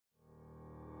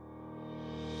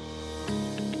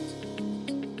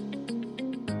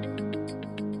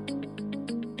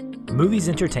Movies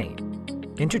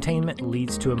entertain. Entertainment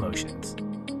leads to emotions.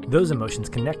 Those emotions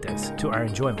connect us to our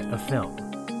enjoyment of film.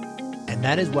 And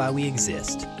that is why we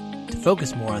exist, to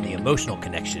focus more on the emotional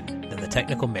connection than the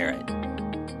technical merit.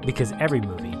 Because every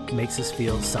movie makes us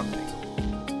feel something.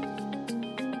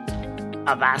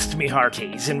 Avast me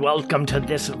hearties, and welcome to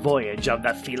this voyage of the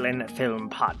Feelin' Film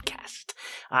Podcast.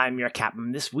 I'm your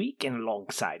captain this week, and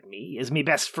alongside me is me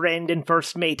best friend and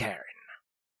first mate, Aaron.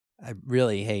 I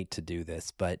really hate to do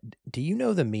this, but do you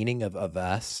know the meaning of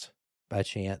avast by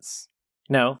chance?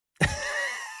 No.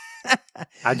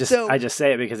 I just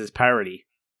say it because it's parody.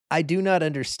 I do not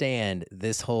understand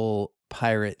this whole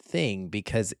pirate thing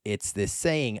because it's this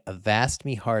saying, avast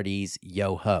me hearties,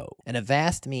 yo ho. And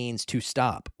avast means to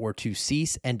stop or to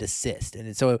cease and desist.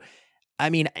 And so,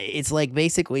 I mean, it's like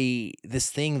basically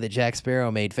this thing that Jack Sparrow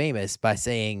made famous by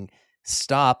saying,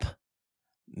 stop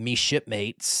me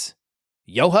shipmates,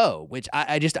 yo ho, which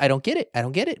I don't get it. I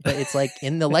don't get it. But it's like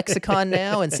in the lexicon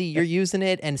now, and see, you're using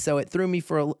it. And so it threw me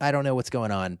for, I don't know what's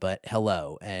going on, but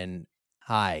hello and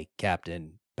hi,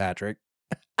 Captain Patrick.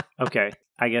 Okay,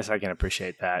 I guess I can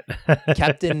appreciate that.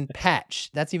 Captain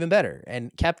Patch, that's even better.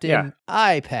 And Captain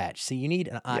Eye Patch. So you need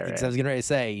an eye, because I was going to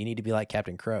say, you need to be like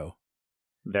Captain Crow.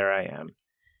 There I am.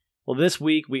 Well, this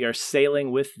week we are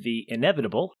sailing with the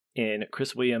inevitable in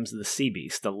Chris Williams' The Sea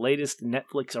Beast, the latest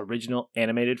Netflix original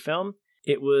animated film.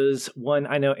 It was one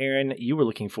I know, Aaron, you were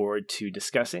looking forward to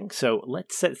discussing, so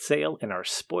let's set sail in our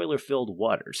spoiler-filled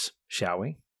waters, shall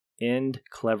we? End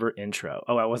clever intro.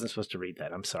 Oh, I wasn't supposed to read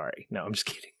that. I'm sorry. No, I'm just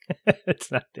kidding.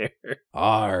 It's not there.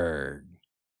 Arrgh.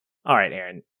 All right,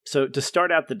 Aaron. So to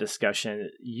start out the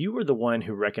discussion, you were the one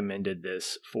who recommended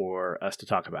this for us to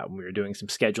talk about. When we were doing some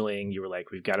scheduling, you were like,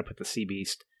 we've got to put the Sea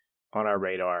Beast on our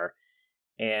radar.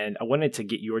 And I wanted to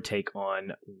get your take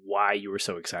on why you were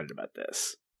so excited about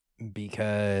this.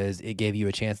 Because it gave you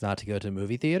a chance not to go to the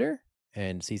movie theater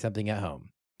and see something at home.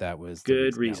 That was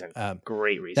good reason.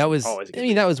 Great reason. That was, always a good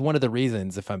reason. That was one of the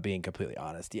reasons, if I'm being completely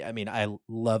honest. Yeah, I mean, I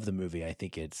love the movie. I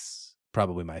think it's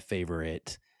probably my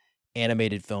favorite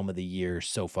animated film of the year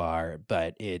so far,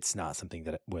 but it's not something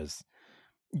that was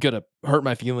going to hurt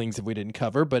my feelings if we didn't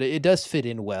cover, but it does fit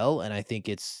in well. And I think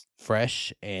it's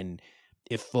fresh. And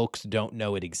if folks don't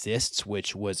know it exists,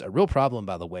 which was a real problem,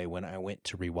 by the way, when I went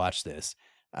to rewatch this,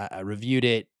 I reviewed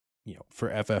it, for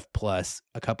FF Plus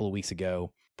a couple of weeks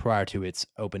ago prior to its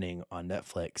opening on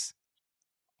Netflix.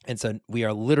 And so we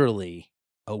are literally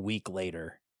a week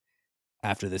later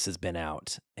after this has been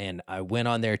out. And I went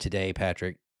on there today,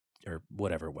 Patrick, or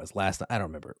whatever it was, last night, I don't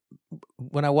remember.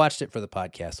 When I watched it for the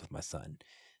podcast with my son,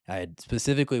 I had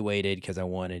specifically waited because I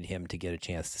wanted him to get a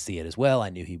chance to see it as well. I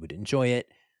knew he would enjoy it.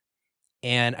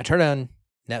 And I turned on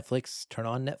Netflix.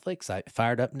 I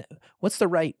fired up. What's the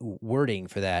right wording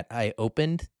for that? I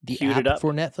opened the app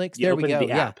for Netflix. You there we go.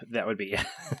 The app. That would be.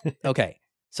 Okay.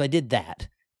 So I did that.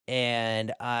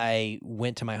 And I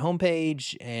went to my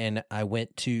homepage and I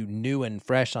went to new and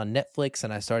fresh on Netflix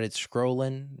and I started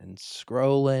scrolling.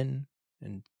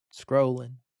 I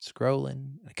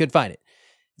couldn't find it.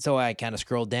 So I kind of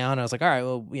scrolled down. I was like, all right,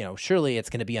 well, surely it's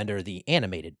going to be under the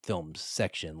animated films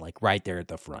section, like right there at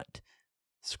the front.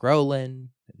 Scrolling.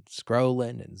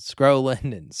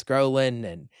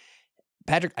 And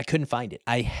Patrick, I couldn't find it.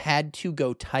 I had to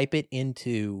go type it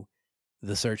into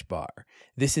the search bar.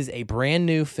 This is a brand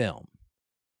new film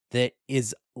that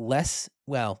is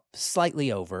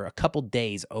slightly over, a couple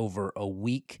days over a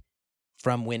week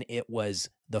from when it was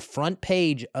the front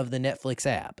page of the Netflix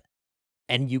app,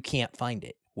 and you can't find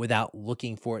it without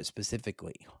looking for it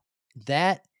specifically.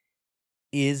 That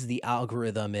is the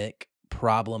algorithmic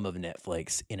problem of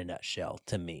Netflix in a nutshell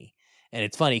to me. And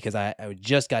it's funny because I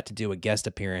just got to do a guest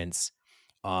appearance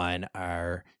on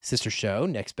our sister show,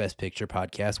 Next Best Picture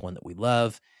podcast, one that we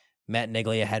love. Matt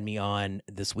Neglia had me on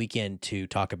this weekend to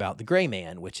talk about The Gray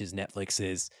Man, which is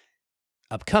Netflix's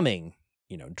upcoming,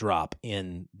 drop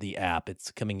in the app.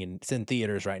 It's in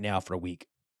theaters right now for a week,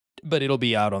 but it'll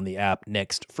be out on the app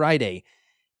next Friday.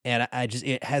 And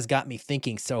it has got me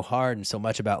thinking so hard and so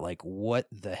much about like what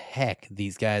the heck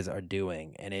these guys are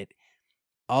doing. And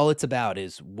all it's about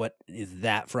is what is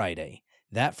that Friday,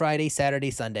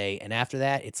 Saturday, Sunday. And after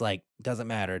that, it's like, doesn't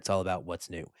matter. It's all about what's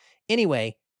new.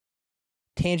 Anyway,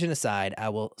 tangent aside, I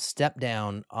will step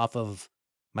down off of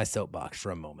my soapbox for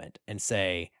a moment and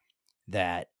say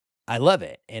that I love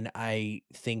it. And I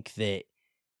think that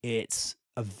it's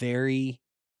a very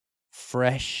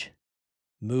fresh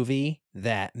movie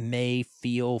that may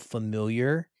feel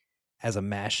familiar as a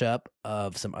mashup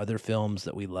of some other films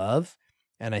that we love.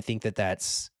 And I think that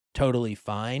that's totally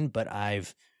fine, but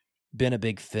I've been a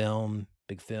big fan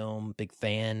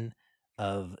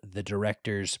of the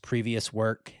director's previous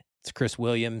work It's Chris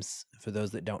Williams, for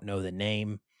those that don't know the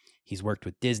name. He's worked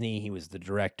with Disney. He was the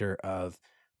director of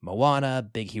Moana,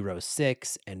 Big Hero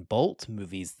 6, and Bolt,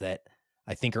 movies that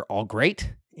I think are all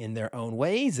great in their own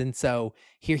ways. And so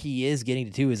here he is getting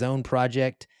to do his own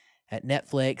project at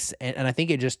Netflix. And I think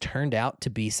it just turned out to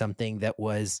be something that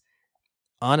was,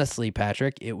 honestly,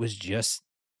 Patrick, it was just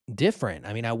different.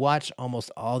 I mean, I watch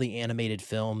almost all the animated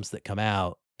films that come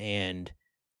out, and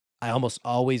I almost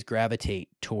always gravitate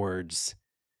towards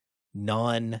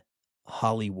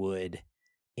non-Hollywood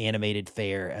animated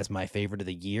fare as my favorite of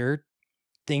the year.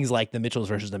 Things like The Mitchells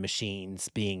versus the Machines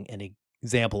being an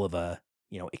example of a,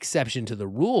 exception to the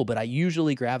rule, but I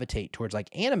usually gravitate towards like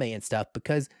anime and stuff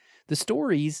because the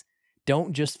stories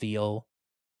don't just feel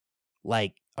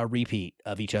like a repeat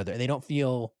of each other. They don't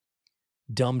feel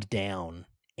dumbed down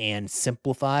and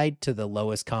simplified to the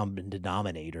lowest common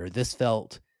denominator. This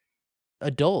felt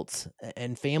adults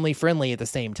and family friendly at the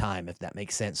same time, if that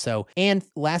makes sense. So, and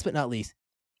last but not least,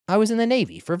 I was in the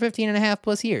Navy for 15 and a half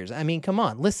plus years. I mean, come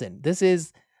on, listen, this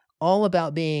is all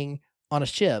about being on a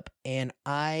ship, and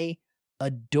I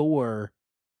adore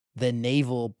the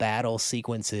naval battle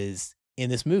sequences in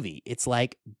this movie. It's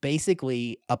like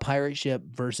basically a pirate ship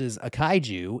versus a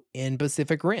kaiju in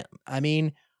Pacific Rim. I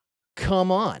mean,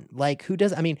 come on. Like, who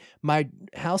does? I mean, my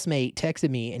housemate texted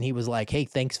me and he was like, hey,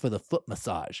 thanks for the foot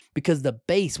massage, because the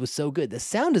bass was so good. The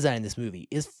sound design in this movie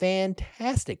is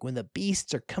fantastic when the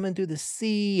beasts are coming through the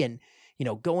sea and,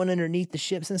 going underneath the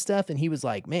ships and stuff. And he was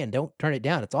like, man, don't turn it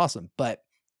down. It's awesome. But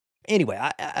anyway,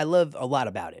 I love a lot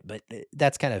about it, but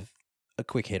that's kind of a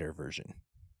quick hitter version.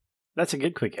 That's a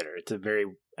good quick hitter. It's a very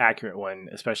accurate one,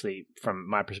 especially from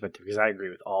my perspective, because I agree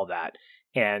with all that.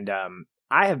 And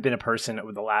I have been a person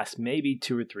over the last maybe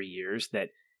 2 or 3 years that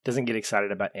doesn't get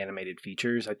excited about animated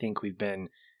features. I think we've been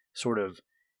sort of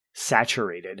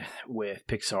saturated with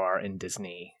Pixar and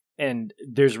Disney, and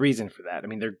there's reason for that. I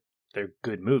mean, they're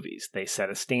good movies. They set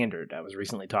a standard. I was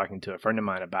recently talking to a friend of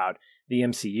mine about the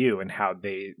MCU and how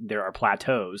there are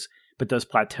plateaus, but those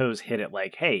plateaus hit it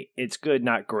like, hey, it's good,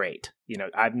 not great.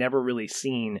 I've never really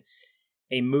seen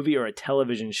a movie or a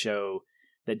television show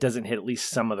that doesn't hit at least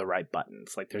some of the right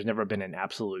buttons. Like, there's never been an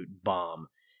absolute bomb.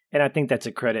 And I think that's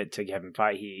a credit to Kevin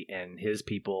Feige and his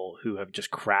people who have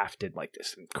just crafted like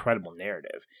this incredible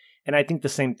narrative. And I think the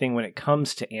same thing when it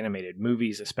comes to animated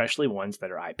movies, especially ones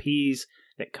that are IPs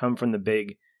that come from the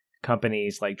big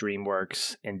companies like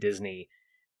DreamWorks and Disney,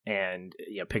 and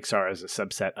Pixar is a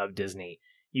subset of Disney.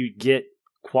 You get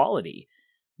quality,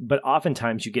 but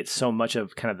oftentimes you get so much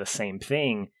of kind of the same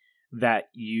thing that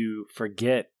you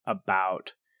forget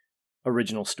about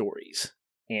original stories.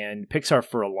 And Pixar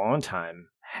for a long time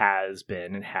has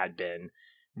been and had been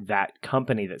that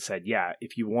company that said, yeah,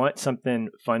 if you want something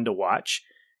fun to watch,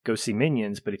 go see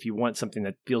Minions. But if you want something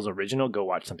that feels original, go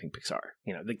watch something Pixar,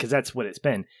 because that's what it's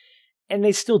been. And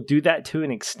they still do that to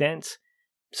an extent.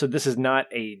 So this is not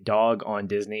a dog on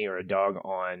Disney or a dog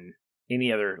on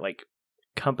any other like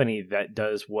company that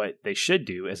does what they should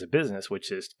do as a business, which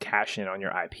is cash in on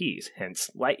your IPs, hence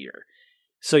Lightyear.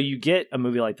 So you get a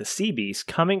movie like The Sea Beast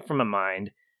coming from a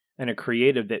mind and a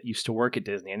creative that used to work at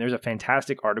Disney. And there's a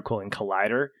fantastic article in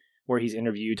Collider where he's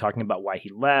interviewed talking about why he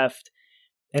left.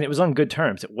 And it was on good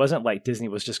terms. It wasn't like Disney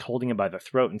was just holding him by the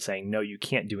throat and saying, no, you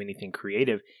can't do anything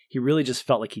creative. He really just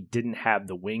felt like he didn't have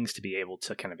the wings to be able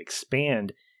to kind of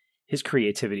expand his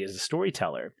creativity as a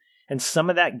storyteller. And some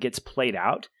of that gets played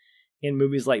out in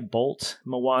movies like Bolt,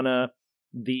 Moana,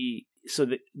 the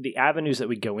avenues that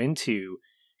we go into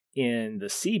in The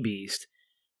Sea Beast.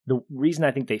 The reason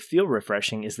I think they feel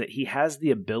refreshing is that he has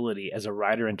the ability as a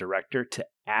writer and director to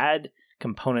add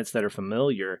components that are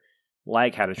familiar,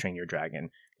 like How to Train Your Dragon,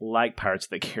 like Pirates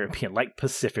of the Caribbean, like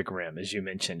Pacific Rim, as you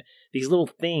mentioned. These little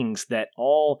things that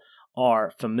all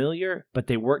are familiar, but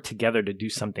they work together to do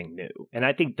something new. And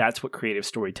I think that's what creative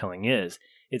storytelling is.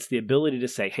 It's the ability to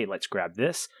say, hey, let's grab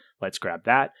this, let's grab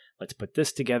that, let's put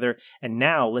this together, and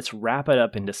now let's wrap it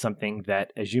up into something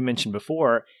that, as you mentioned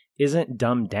before, isn't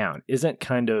dumbed down, isn't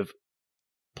kind of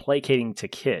placating to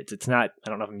kids. It's not, I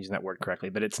don't know if I'm using that word correctly,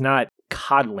 but it's not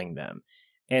coddling them.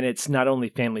 And it's not only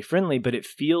family friendly, but it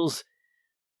feels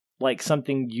like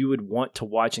something you would want to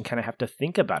watch and kind of have to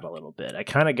think about a little bit. I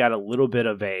kind of got a little bit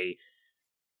of a,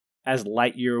 as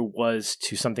Lightyear was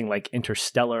to something like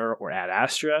Interstellar or Ad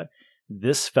Astra,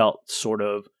 this felt sort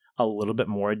of a little bit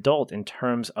more adult in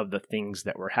terms of the things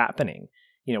that were happening.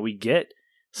 We get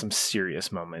some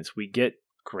serious moments. We get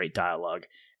great dialogue.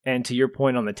 And to your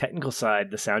point on the technical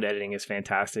side, the sound editing is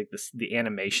fantastic. The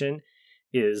animation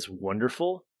is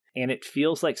wonderful. And it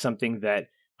feels like something that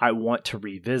I want to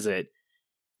revisit,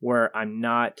 where I'm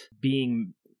not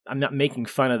being not making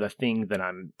fun of the thing that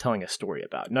I'm telling a story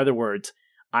about. In other words,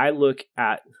 I look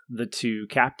at the two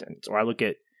captains, or I look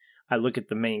at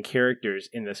the main characters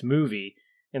in this movie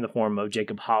in the form of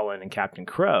Jacob Holland and Captain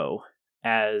Crow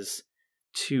as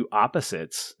two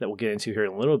opposites that we'll get into here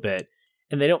in a little bit,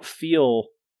 and they don't feel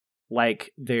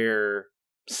like they're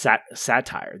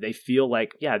satire. They feel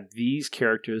like, yeah, these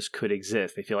characters could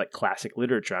exist. They feel like classic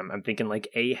literature. I'm thinking like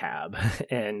Ahab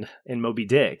and Moby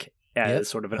Dick as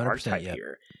sort of an archetype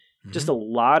here. Mm-hmm. Just a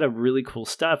lot of really cool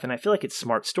stuff, and I feel like it's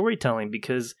smart storytelling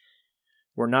because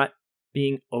we're not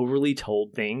being overly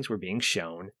told things, we're being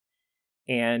shown,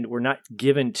 and we're not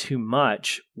given too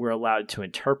much. We're allowed to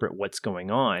interpret what's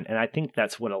going on, and I think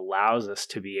that's what allows us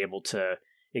to be able to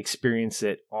experience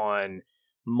it on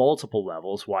multiple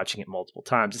levels, watching it multiple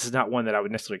times. This is not one that I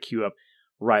would necessarily queue up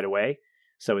right away,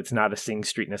 so it's not a Sing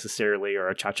Street necessarily or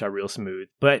a Cha-Cha Real Smooth,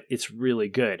 but it's really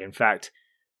good. In fact,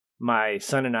 my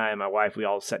son and I and my wife, we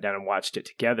all sat down and watched it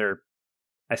together.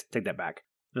 I take that back.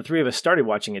 The three of us started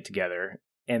watching it together,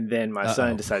 and then my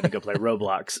son decided to go play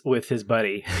Roblox with his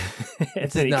buddy. And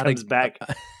then he comes back.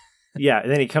 Yeah,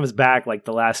 and then he comes back like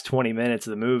the last 20 minutes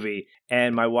of the movie,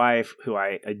 and my wife, who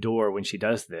I adore when she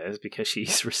does this because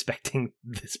she's respecting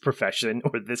this profession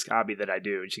or this hobby that I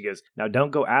do, and she goes, "Now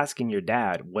don't go asking your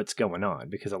dad what's going on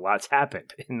because a lot's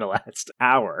happened in the last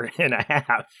hour and a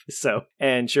half." So,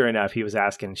 and sure enough, he was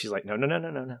asking, and she's like, no,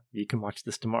 you can watch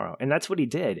this tomorrow. And that's what he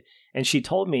did. And she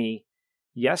told me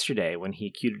yesterday when he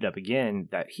queued it up again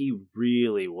that he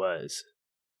really was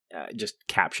just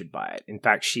captured by it. In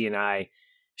fact, she and I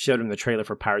showed him the trailer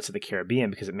for Pirates of the Caribbean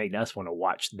because it made us want to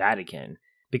watch that again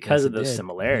because of those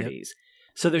similarities.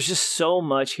 Yep. So there's just so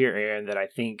much here, Aaron, that I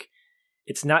think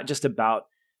it's not just about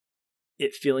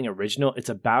it feeling original. It's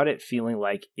about it feeling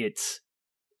like it's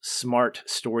smart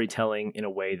storytelling in a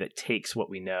way that takes what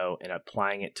we know and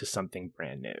applying it to something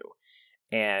brand new.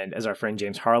 And as our friend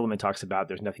James Harleman talks about,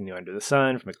 there's nothing new under the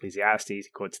sun from Ecclesiastes. He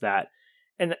quotes that.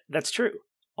 And that's true.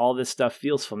 All this stuff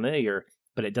feels familiar,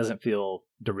 but it doesn't feel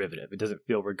derivative. It doesn't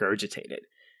feel regurgitated.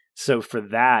 So for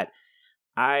that,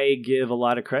 I give a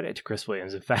lot of credit to Chris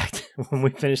Williams. In fact, when we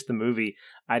finished the movie,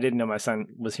 I didn't know my son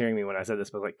was hearing me when I said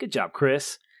this, but I was like, "Good job,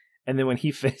 Chris." And then when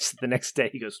he finished the next day,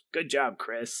 he goes, "Good job,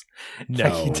 Chris."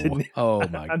 No. Oh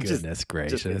my goodness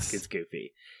gracious. It's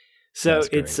goofy. So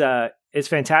it's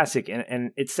fantastic.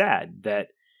 And it's sad that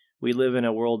we live in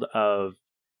a world of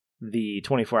the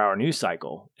 24-hour news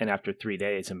cycle, and after 3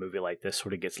 days, a movie like this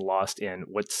sort of gets lost in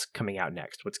what's coming out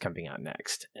next,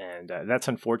 and that's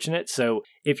unfortunate. So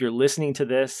if you're listening to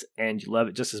this and you love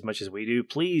it just as much as we do,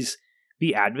 please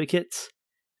be advocates,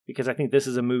 because I think this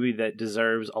is a movie that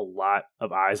deserves a lot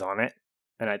of eyes on it,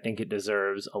 and I think it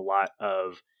deserves a lot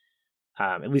of,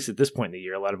 at least at this point in the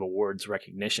year, a lot of awards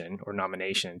recognition or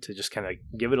nomination to just kind of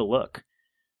give it a look.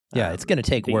 Yeah, it's going to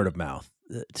take word of mouth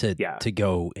to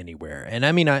go anywhere. And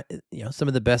I mean, some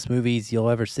of the best movies you'll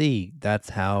ever see,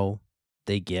 that's how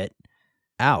they get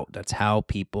out. That's how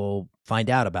people find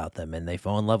out about them and they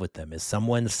fall in love with them, is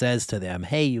someone says to them,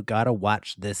 "Hey, you got to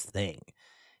watch this thing."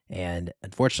 And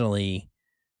unfortunately,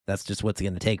 that's just what's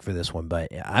going to take for this one. But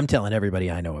I'm telling everybody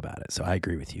I know about it. So I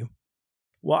agree with you.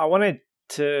 Well, I wanted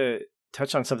to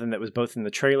touch on something that was both in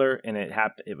the trailer and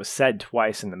it was said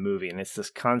twice in the movie, and it's this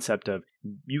concept of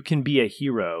you can be a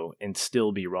hero and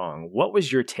still be wrong. What was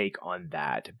your take on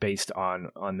that based on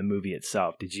the movie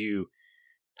itself? Did you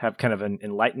have kind of an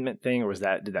enlightenment thing, or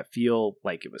did that feel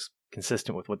like it was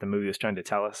consistent with what the movie was trying to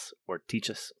tell us or teach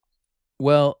us?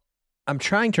 Well, I'm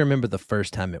trying to remember the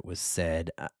first time it was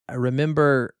said. I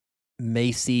remember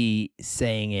Macy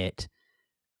saying it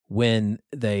when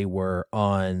they were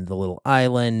on the little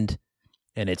island,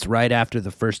 and it's right after the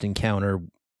first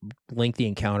lengthy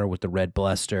encounter with the Red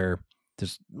Bluster.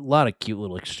 There's a lot of cute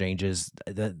little exchanges.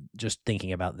 Just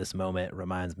thinking about this moment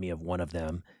reminds me of one of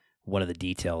them, one of the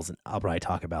details, and I'll probably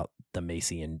talk about the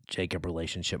Macy and Jacob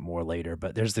relationship more later,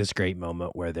 but there's this great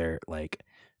moment where they're like,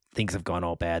 things have gone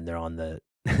all bad, and they're on the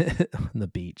on the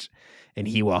beach, and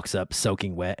he walks up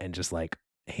soaking wet and just like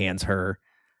hands her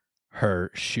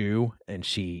shoe, and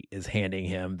she is handing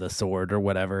him the sword or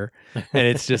whatever. And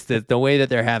it's just the way that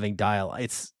they're having dialogue.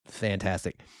 It's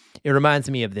fantastic. It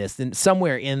reminds me of this. And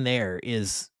somewhere in there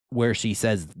is where she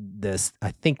says this,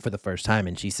 I think for the first time.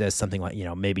 And she says something like,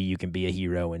 maybe you can be a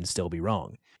hero and still be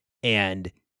wrong. And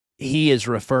he is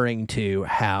referring to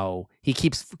how he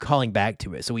keeps calling back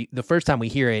to it. So the first time we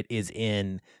hear it is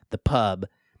in the pub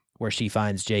where she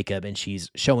finds Jacob and she's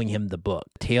showing him the book,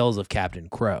 Tales of Captain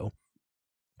Crow.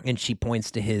 And she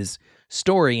points to his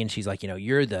story and she's like,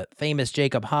 you're the famous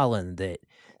Jacob Holland that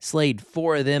slayed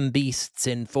 4 of them beasts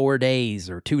in 4 days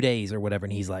or 2 days or whatever.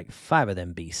 And he's like, 5 of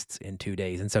them beasts in 2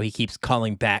 days. And so he keeps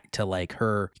calling back to like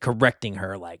her, correcting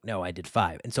her, like, no, I did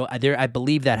 5. And so I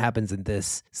believe that happens in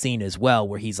this scene as well,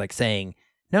 where he's like saying,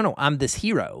 no, I'm this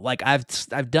hero. Like I've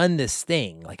done this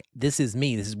thing. Like this is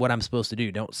me. This is what I'm supposed to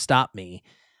do. Don't stop me.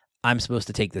 I'm supposed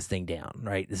to take this thing down,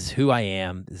 right? This is who I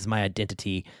am. This is my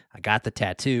identity. I got the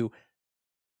tattoo.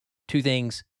 2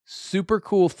 things. Super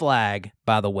cool flag,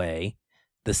 by the way.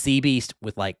 The sea beast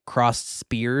with like crossed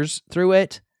spears through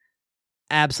it.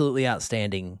 Absolutely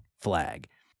outstanding flag.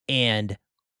 And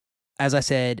as I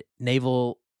said,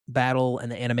 naval battle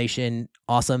and the animation,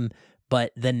 awesome.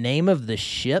 But the name of the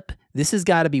ship, this has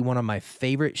got to be one of my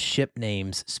favorite ship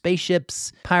names.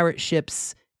 Spaceships, pirate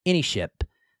ships, any ship.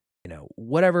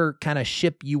 Whatever kind of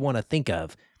ship you want to think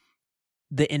of,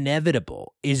 the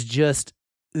Inevitable is just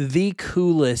the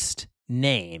coolest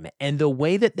name. And the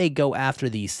way that they go after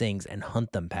these things and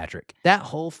hunt them, Patrick, that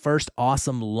whole first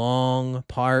awesome long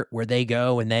part where they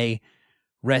go and they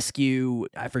rescue,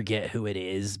 I forget who it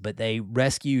is, but they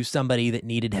rescue somebody that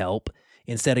needed help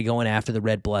instead of going after the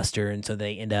Red Bluster. And so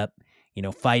they end up,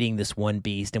 fighting this one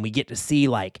beast. And we get to see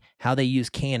like how they use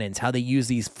cannons, how they use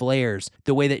these flares,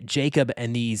 the way that Jacob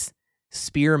and these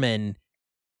spearmen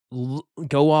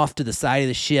go off to the side of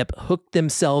the ship, hook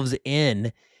themselves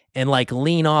in, and like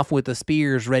lean off with the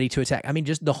spears ready to attack. I mean,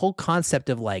 just the whole concept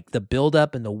of like the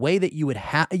buildup and the way that you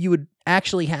would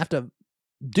actually have to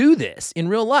do this in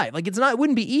real life. Like it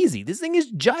wouldn't be easy. This thing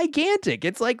is gigantic.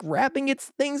 It's like wrapping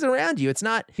its things around you.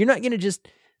 You're not going to just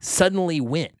suddenly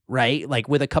win, right? Like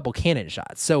with a couple cannon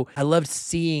shots. So I loved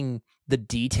seeing the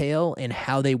detail and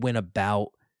how they went about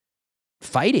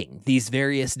fighting these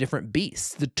various different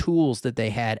beasts, the tools that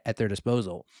they had at their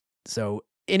disposal. So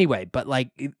anyway, but like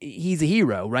he's a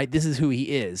hero, right? This is who he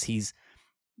is. He's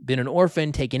been an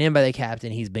orphan, taken in by the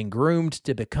captain. He's been groomed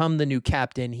to become the new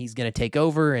captain. He's going to take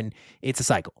over, and it's a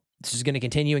cycle. It's just going to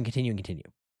continue and continue and continue.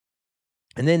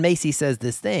 And then Macy says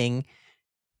this thing,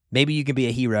 maybe you can be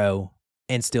a hero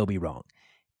and still be wrong.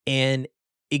 And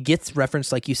it gets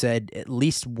referenced, like you said, at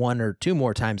least 1 or 2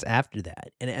 more times after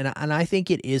that. And I think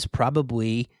it is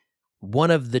probably one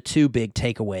of the 2 big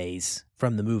takeaways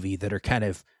from the movie that are kind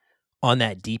of on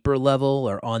that deeper level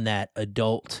or on that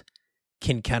adult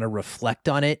can kind of reflect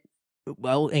on it.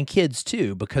 Well, and kids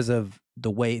too, because of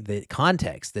the way, the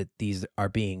context that these are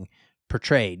being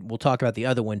portrayed. We'll talk about the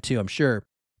other one too, I'm sure.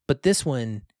 But this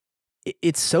one,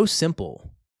 it's so simple.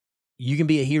 You can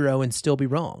be a hero and still be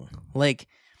wrong. Like,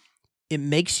 it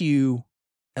makes you,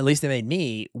 at least it made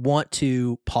me, want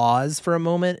to pause for a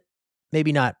moment.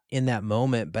 Maybe not in that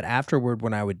moment, but afterward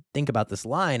when I would think about this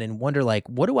line and wonder, like,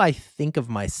 what do I think of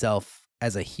myself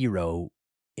as a hero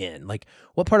in? Like,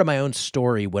 what part of my own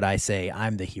story would I say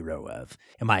I'm the hero of?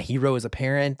 Am I a hero as a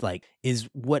parent? Like,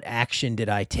 what action did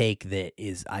I take that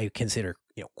is, I consider,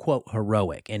 quote,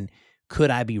 heroic? And could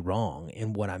I be wrong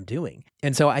in what I'm doing?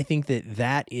 And so I think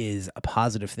that is a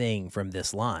positive thing from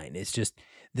this line. It's just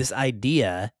this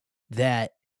idea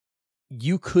that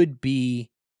you could be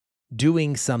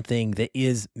doing something that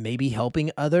is maybe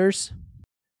helping others,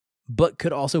 but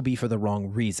could also be for the wrong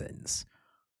reasons,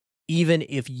 even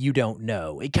if you don't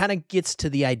know. It kind of gets to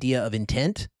the idea of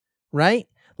intent, right?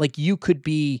 Like you could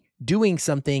be doing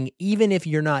something even if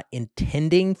you're not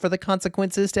intending for the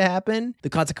consequences to happen, the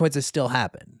consequences still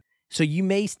happen. So you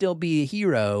may still be a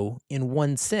hero in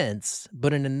one sense,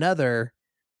 but in another,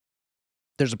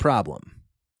 there's a problem.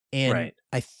 And right.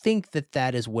 I think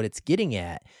that is what it's getting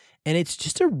at. And it's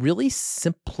just a really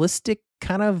simplistic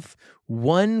kind of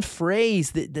one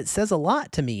phrase that says a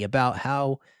lot to me about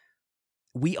how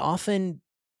we often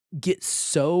get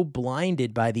so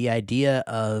blinded by the idea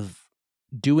of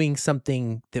doing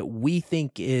something that we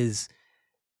think is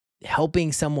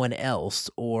helping someone else,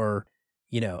 or,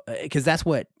 because that's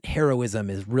what heroism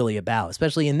is really about,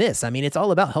 especially in this. I mean, it's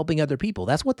all about helping other people.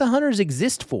 That's what the hunters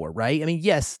exist for, right? I mean,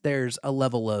 yes, there's a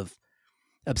level of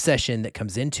obsession that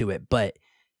comes into it, but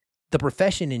the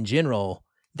profession in general,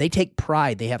 they take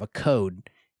pride, they have a code,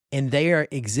 and they are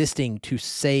existing to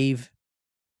save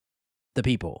the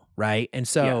people, right? And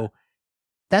so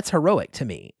that's heroic to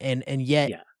me. And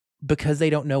yet, because they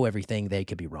don't know everything, they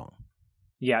could be wrong.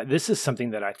 Yeah, this is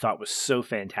something that I thought was so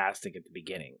fantastic at the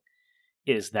beginning,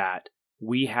 is that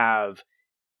we have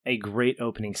a great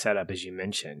opening setup, as you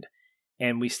mentioned,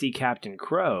 and we see Captain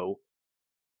Crow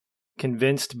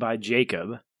convinced by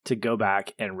Jacob to go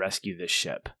back and rescue this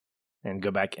ship and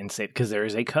go back and save, because there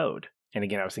is a code. And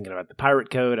again, I was thinking about the pirate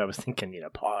code. I was thinking,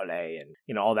 parlay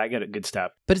and, all that good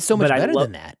stuff. But it's so much better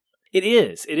than that. It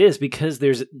is because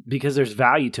there's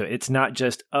value to it. It's not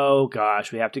just, oh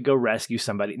gosh, we have to go rescue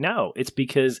somebody. No, it's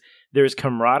because there's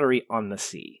camaraderie on the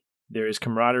sea. There is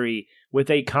camaraderie with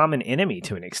a common enemy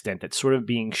to an extent that's sort of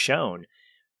being shown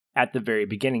at the very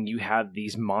beginning. You have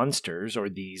these monsters or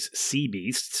these sea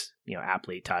beasts,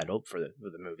 aptly titled for the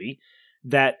movie,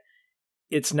 that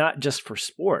it's not just for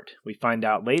sport. We find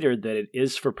out later that it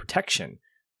is for protection.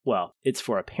 Well, it's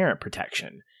for apparent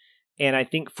protection. And I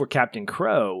think for Captain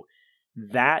Crow,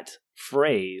 that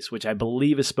phrase, which I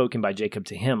believe is spoken by Jacob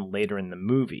to him later in the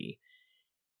movie,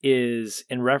 is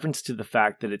in reference to the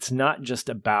fact that it's not just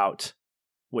about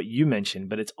what you mentioned,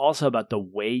 but it's also about the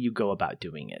way you go about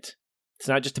doing it. It's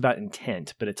not just about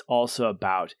intent, but it's also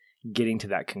about getting to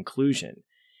that conclusion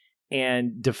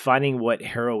and defining what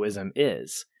heroism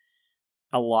is.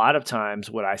 A lot of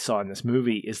times what I saw in this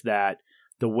movie is that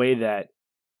the way that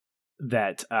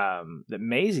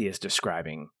Maisie is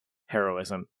describing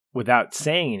heroism without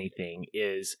saying anything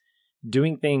is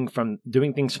doing things from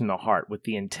the heart with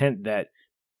the intent that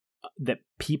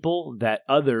people, that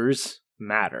others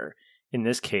matter. In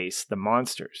this case, the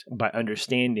monsters, by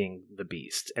understanding the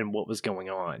beast and what was going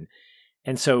on.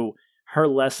 And so her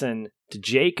lesson to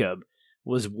Jacob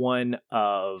was one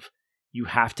of, you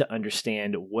have to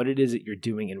understand what it is that you're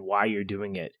doing and why you're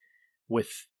doing it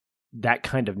with that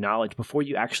kind of knowledge before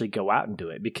you actually go out and do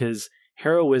it. Because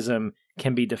heroism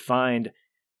can be defined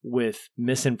with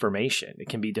misinformation. It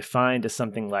can be defined as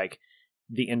something like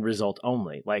the end result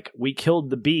only. Like, we killed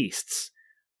the beasts.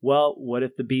 Well, what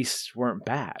if the beasts weren't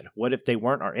bad? What if they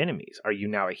weren't our enemies? Are you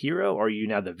now a hero or are you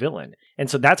now the villain? And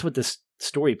so that's what this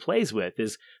story plays with,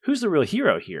 is who's the real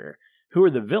hero here? Who are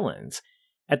the villains?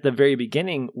 At the very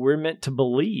beginning, we're meant to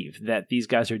believe that these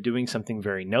guys are doing something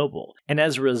very noble. And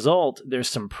as a result, there's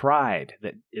some pride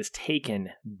that is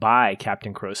taken by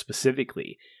Captain Crow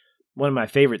specifically. One of my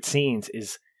favorite scenes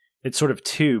is, it's sort of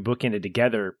two bookended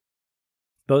together.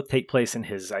 Both take place in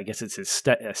his, I guess it's his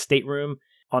stateroom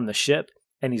on the ship.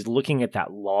 And he's looking at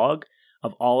that log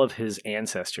of all of his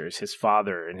ancestors, his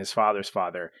father and his father's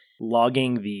father,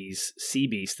 logging these sea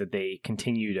beasts that they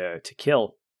continue to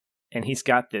kill. And he's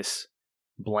got this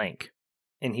blank.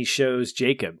 And he shows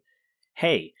Jacob,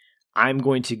 hey, I'm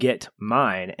going to get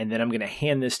mine, and then I'm going to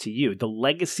hand this to you. The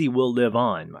legacy will live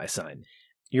on, my son.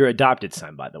 Your adopted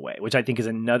son, by the way, which I think is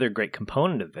another great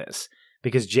component of this,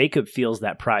 because Jacob feels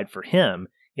that pride for him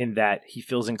in that he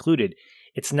feels included.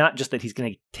 It's not just that he's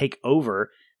going to take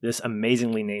over this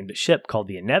amazingly named ship called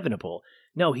the Inevitable.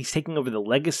 No, he's taking over the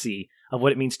legacy of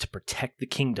what it means to protect the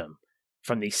kingdom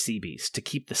from these sea beasts, to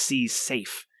keep the seas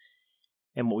safe.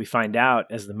 And what we find out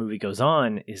as the movie goes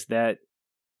on is that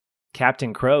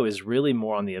Captain Crow is really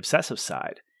more on the obsessive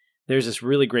side. There's this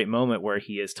really great moment where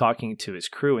he is talking to his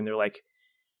crew and they're like,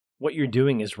 what you're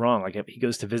doing is wrong. Like, he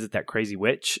goes to visit that crazy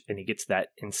witch and he gets that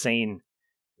insane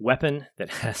weapon that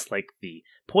has like the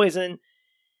poison,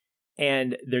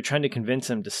 and they're trying to convince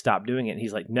him to stop doing it. And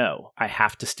he's like, no, I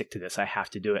have to stick to this. I have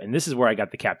to do it. And this is where I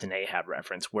got the Captain Ahab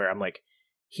reference, where I'm like,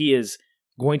 he is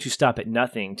going to stop at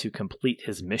nothing to complete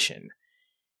his mission.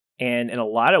 And in a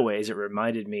lot of ways, it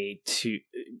reminded me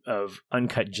of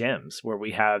Uncut Gems, where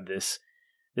we have this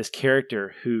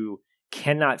character who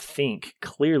cannot think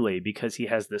clearly because he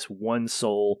has this one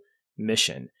sole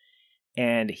mission.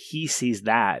 And he sees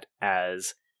that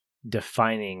as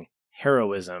defining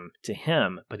heroism to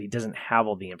him, but he doesn't have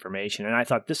all the information. And I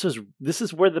thought this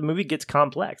is where the movie gets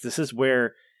complex. This is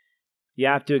where you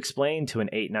have to explain to an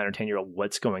 8, 9, or 10-year-old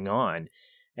what's going on.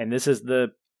 And this is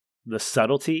the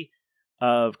subtlety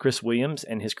of Chris Williams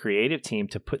and his creative team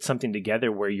to put something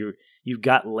together where you've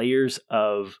got layers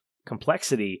of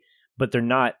complexity, but they're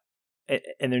not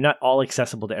all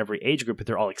accessible to every age group, but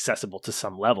they're all accessible to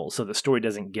some level. So the story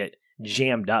doesn't get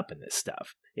jammed up in this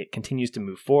stuff. It continues to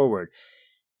move forward,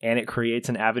 and it creates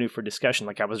an avenue for discussion.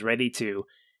 Like, I was ready to,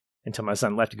 until my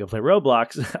son left to go play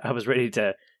Roblox, I was ready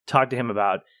to talk to him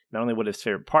about not only what his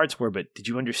favorite parts were, but did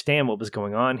you understand what was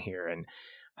going on here? And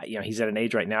he's at an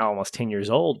age right now, almost 10 years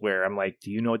old, where I'm like, do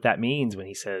you know what that means when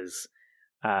he says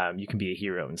you can be a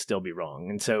hero and still be wrong?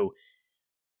 And so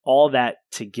all that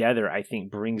together, I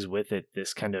think, brings with it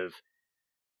this kind of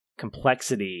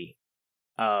complexity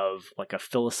of like a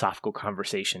philosophical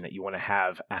conversation that you want to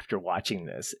have after watching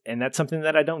this. And that's something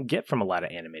that I don't get from a lot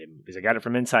of animated movies. I got it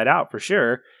from Inside Out for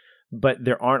sure, but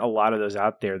there aren't a lot of those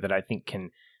out there that I think can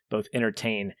both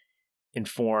entertain,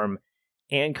 inform,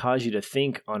 and cause you to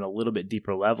think on a little bit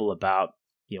deeper level about,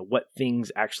 what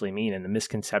things actually mean and the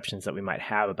misconceptions that we might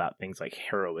have about things like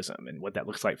heroism and what that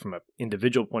looks like from an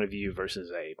individual point of view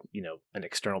versus an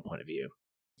external point of view.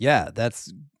 Yeah,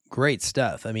 that's great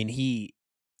stuff. I mean, he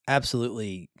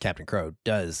absolutely, Captain Crow,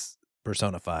 does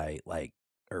personify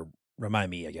or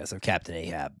remind me, I guess, of Captain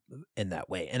Ahab in that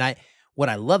way. And what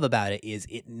I love about it is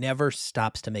it never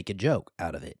stops to make a joke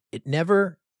out of it. It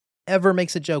never, ever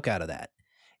makes a joke out of that.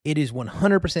 It is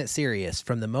 100% serious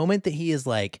from the moment that he is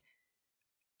like,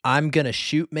 I'm going to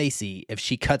shoot Macy if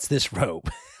she cuts this rope.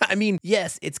 I mean,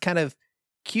 yes, it's kind of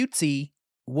cutesy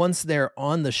once they're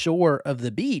on the shore of the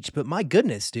beach, but my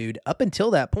goodness, dude, up until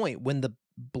that point, when the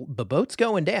boat's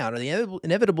going down or the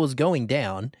inevitable is going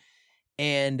down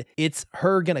and it's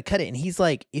her going to cut it. And he's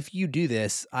like, if you do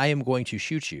this, I am going to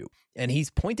shoot you. And he's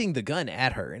pointing the gun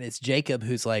at her. And it's Jacob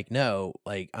who's like, no,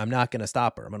 like, I'm not going to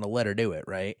stop her. I'm going to let her do it.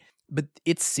 Right. But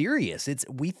it's serious.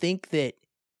 We think that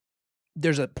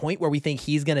there's a point where we think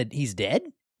he's dead.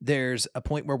 There's a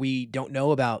point where we don't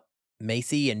know about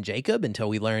Macy and Jacob until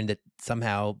we learn that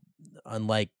somehow,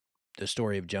 unlike the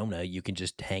story of Jonah, you can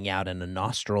just hang out in a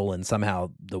nostril and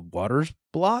somehow the water's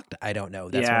blocked. I don't know.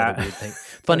 That's one of the weird things.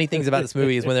 Funny things about this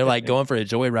movie is when they're like going for a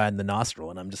joyride in the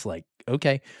nostril, and I'm just like,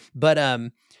 okay. But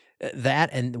that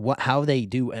and how they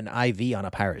do an IV on a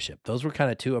pirate ship. Those were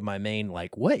kind of two of my main,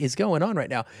 like, what is going on right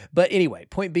now? But anyway,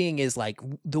 point being is like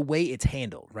the way it's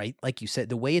handled, right? Like you said,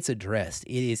 the way it's addressed,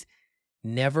 it is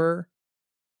never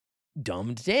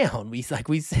dumbed down.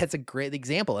 That's a great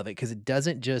example of it because it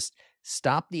doesn't just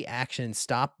stop the action,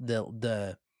 stop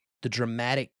the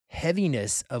dramatic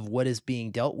heaviness of what is being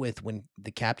dealt with when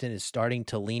the captain is starting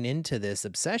to lean into this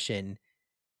obsession.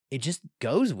 It just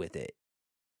goes with it.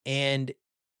 And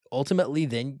ultimately,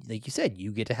 then, like you said,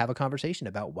 you get to have a conversation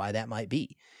about why that might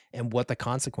be and what the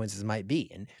consequences might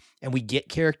be. And we get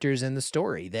characters in the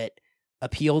story that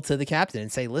appeal to the captain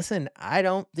and say, listen, I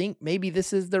don't think maybe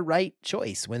this is the right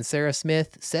choice, when Sarah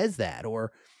Smith says that,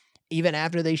 or even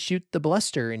after they shoot the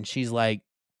bluster and she's like,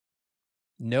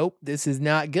 nope, this is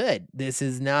not good. This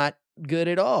is not good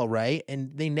at all. Right.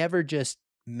 And they never just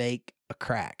make a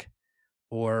crack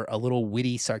or a little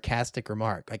witty, sarcastic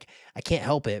remark. Like, I can't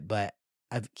help it, but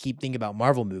I keep thinking about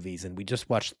Marvel movies, and we just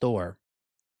watched Thor,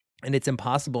 and it's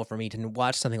impossible for me to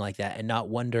watch something like that and not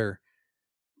wonder,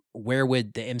 where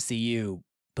would the MCU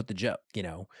put the joke? You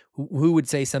know, who would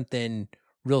say something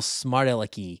real smart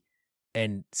alecky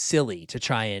and silly to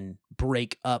try and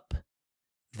break up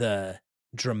the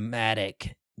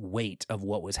dramatic weight of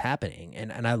what was happening?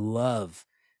 And I love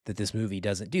that this movie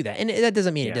doesn't do that. And that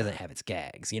doesn't mean it doesn't have its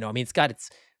gags. You know, I mean, it's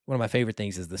one of my favorite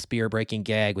things is the spear breaking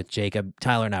gag with Jacob.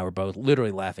 Tyler and I were both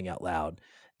literally laughing out loud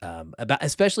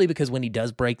especially because when he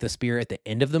does break the spear at the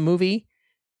end of the movie,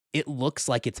 it looks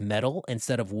like it's metal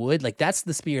instead of wood. Like, that's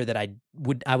the spear that I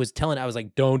was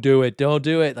like, don't do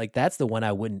it. Like, that's the one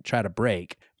I wouldn't try to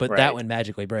break, but that one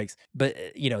magically breaks. But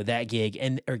that gag.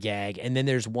 And then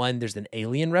there's an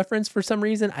alien reference for some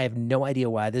reason. I have no idea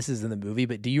why this is in the movie,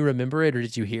 but do you remember it or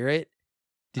did you hear it?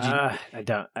 Did you? I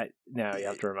don't. No, you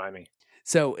have to remind me.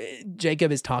 So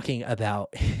Jacob is talking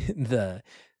about the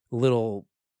little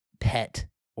pet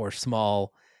or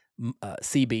small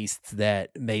sea beasts that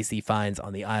Macy finds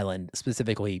on the island,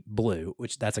 specifically Blue,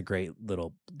 which that's a great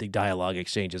little dialogue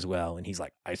exchange as well. And he's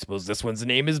like, I suppose this one's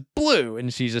name is Blue.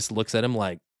 And she just looks at him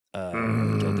like,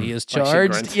 guilty as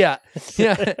charged. Yeah.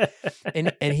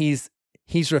 And he's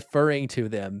referring to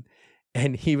them.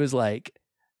 And he was like,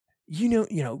 you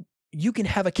can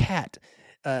have a cat.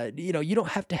 You don't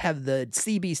have to have the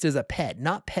sea beast as a pet,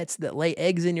 not pets that lay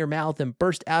eggs in your mouth and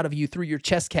burst out of you through your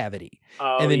chest cavity.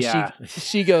 Oh, and then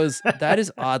she goes, that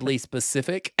is oddly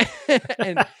specific.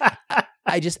 And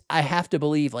I have to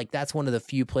believe, like, that's one of the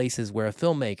few places where a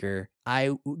filmmaker,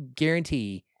 I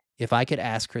guarantee if I could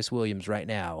ask Chris Williams right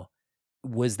now,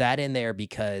 was that in there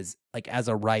because, like, as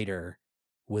a writer,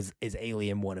 is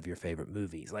Alien one of your favorite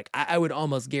movies? Like, I would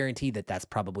almost guarantee that that's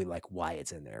probably like why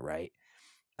it's in there, right?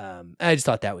 I just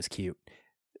thought that was cute.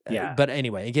 Yeah. But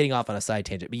anyway, getting off on a side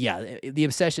tangent. But yeah, the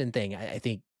obsession thing, I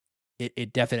think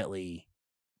it definitely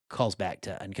calls back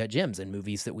to Uncut Gems and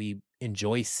movies that we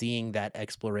enjoy seeing that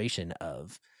exploration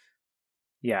of.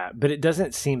 Yeah, but it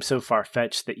doesn't seem so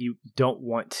far-fetched that you don't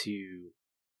want to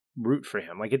root for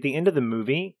him. Like, at the end of the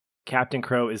movie, Captain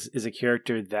Crow is a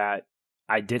character that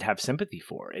I did have sympathy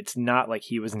for. It's not like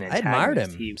he was an antagonist. I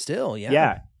admired him still, yeah.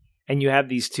 Yeah. And you have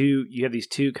these two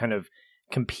kind of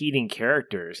competing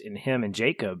characters in him and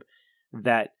Jacob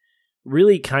that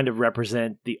really kind of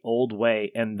represent the old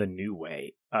way and the new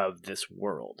way of this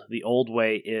world. The old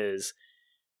way is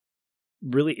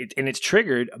really, and it's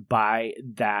triggered by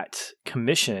that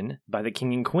commission by the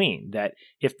king and queen, that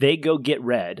if they go get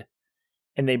Red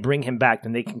and they bring him back,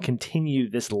 then they can continue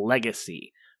this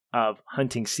legacy of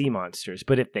hunting sea monsters.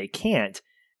 But if they can't,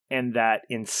 and that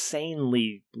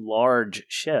insanely large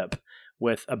ship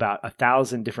with about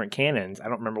 1,000 different cannons, I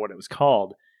don't remember what it was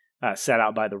called, set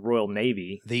out by the Royal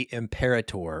Navy. The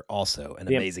Imperator, also an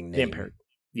amazing name.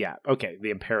 Yeah, okay, the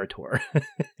Imperator.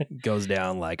 Goes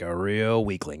down like a real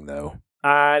weakling, though.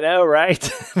 I know,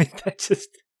 right? I mean, that just,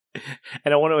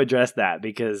 and I want to address that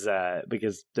because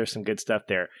there's some good stuff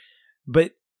there.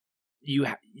 But you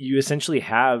essentially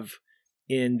have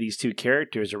in these two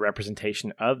characters a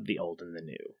representation of the old and the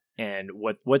new, and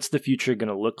what's the future going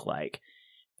to look like.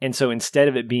 And so instead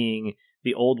of it being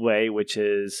the old way, which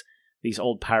is these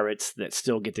old pirates that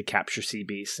still get to capture sea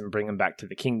beasts and bring them back to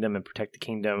the kingdom and protect the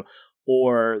kingdom,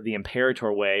 or the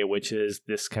Imperator way, which is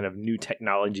this kind of new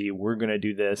technology, we're going to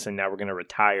do this and now we're going to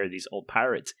retire these old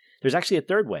pirates. There's actually a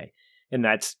third way, and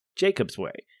that's Jacob's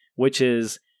way, which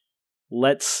is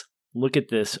let's look at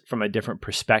this from a different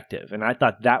perspective. And I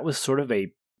thought that was sort of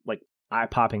a like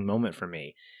eye-popping moment for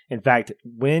me. In fact,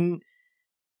 when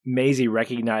Maisie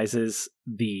recognizes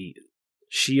the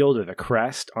shield or the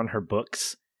crest on her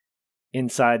books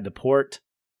inside the port,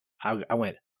 I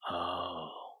went, oh.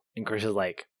 And Chris is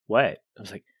like, what? I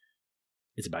was like,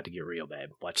 it's about to get real, babe.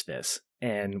 Watch this.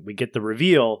 And we get the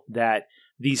reveal that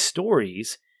these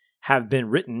stories have been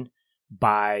written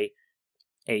by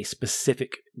a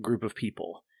specific group of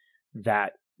people,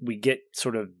 that we get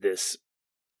sort of this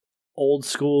old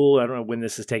school. I don't know when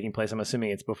this is taking place. I'm assuming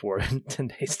it's before 10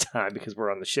 days time because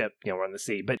we're on the ship, we're on the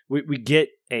sea. But we get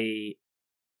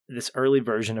this early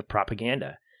version of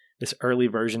propaganda, this early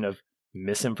version of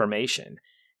misinformation.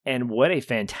 And what a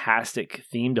fantastic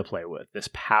theme to play with, this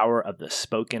power of the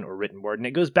spoken or written word. And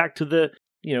it goes back to the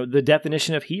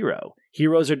definition of hero.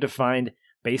 Heroes are defined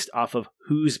based off of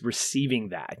who's receiving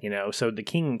that, So the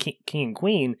king and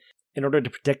queen, in order to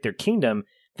protect their kingdom,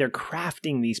 they're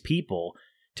crafting these people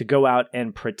to go out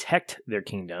and protect their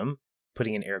kingdom,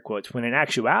 putting in air quotes, when in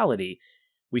actuality,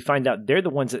 we find out they're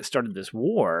the ones that started this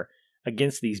war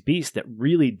against these beasts that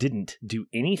really didn't do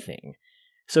anything.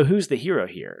 So who's the hero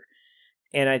here?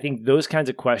 And I think those kinds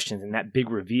of questions and that big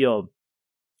reveal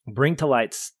bring to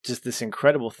light just this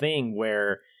incredible thing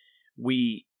where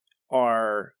we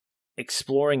are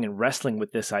exploring and wrestling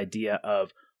with this idea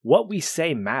of what we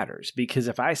say matters. Because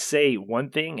if I say one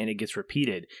thing and it gets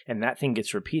repeated and that thing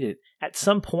gets repeated, at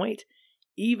some point,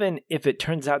 even if it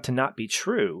turns out to not be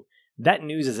true, that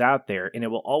news is out there and it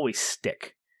will always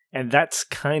stick. And that's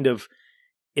kind of,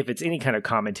 if it's any kind of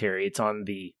commentary, it's on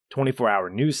the 24-hour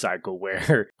news cycle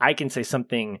where I can say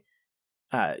something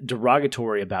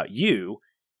derogatory about you,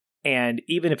 and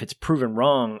even if it's proven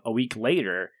wrong a week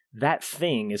later, that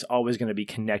thing is always going to be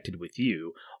connected with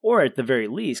you, or at the very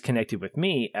least connected with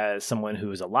me as someone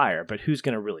who is a liar, but who's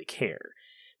going to really care?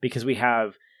 Because we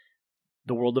have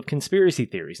the world of conspiracy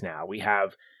theories now. We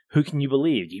have, who can you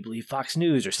believe? Do you believe Fox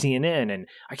News or CNN? And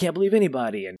I can't believe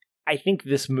anybody. And I think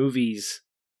this movie's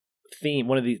theme,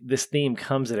 this theme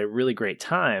comes at a really great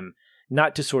time,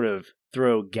 not to sort of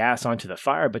throw gas onto the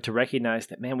fire, but to recognize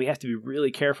that, man, we have to be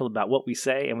really careful about what we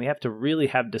say, and we have to really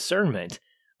have discernment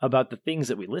about the things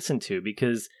that we listen to,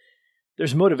 because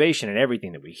there's motivation in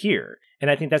everything that we hear.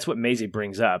 And I think that's what Maisie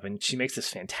brings up, and she makes this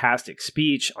fantastic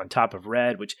speech on top of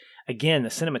Red, which, again, the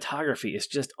cinematography is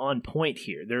just on point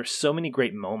here. There are so many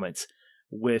great moments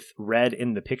with Red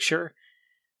in the picture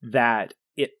that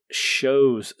it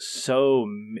shows so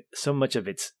much of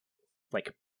its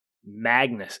like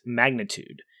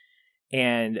magnitude.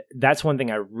 And that's one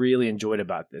thing I really enjoyed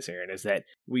about this, Aaron, is that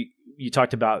you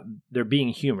talked about there being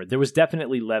humor. There was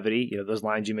definitely levity, those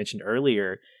lines you mentioned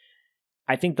earlier.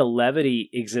 I think the levity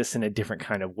exists in a different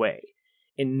kind of way.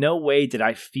 In no way did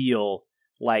I feel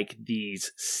like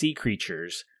these sea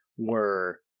creatures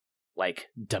were like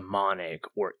demonic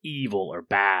or evil or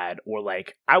bad, or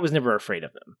like I was never afraid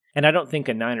of them. And I don't think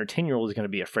a 9 or 10-year-old is going to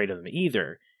be afraid of them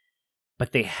either.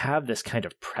 But they have this kind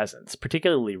of presence,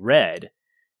 particularly Red,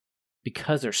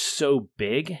 because they're so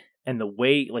big, and the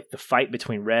way, like the fight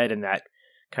between Red and that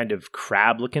kind of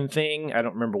crab-looking thing. I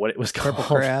don't remember what it was called.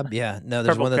 Purple crab, yeah. No,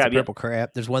 there's one that's a purple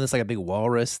crab. There's one that's like a big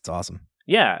walrus. It's awesome.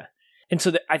 Yeah. And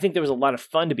so I think there was a lot of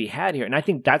fun to be had here. And I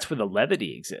think that's where the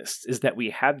levity exists, is that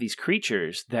we have these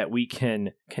creatures that we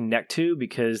can connect to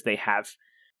because they have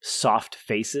soft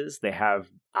faces, they have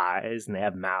eyes, and they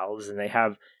have mouths, and they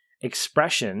have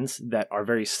expressions that are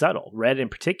very subtle, Red in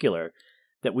particular,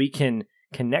 that we can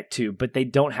connect to, but they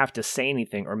don't have to say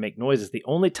anything or make noises. The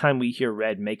only time we hear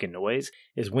Red make a noise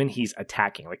is when he's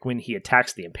attacking, like when he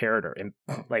attacks the Imperator, and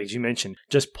like as you mentioned,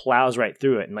 just plows right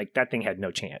through it, and like that thing had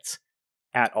no chance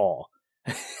at all.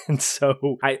 And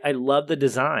so I love the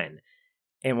design.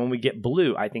 And when we get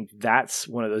Blue, I think that's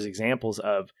one of those examples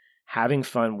of having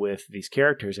fun with these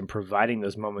characters and providing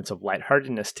those moments of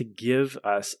lightheartedness to give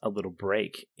us a little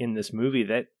break in this movie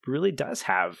that really does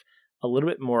have a little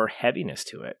bit more heaviness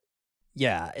to it.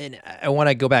 Yeah, and I want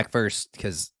to go back first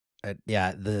because,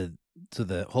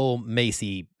 the whole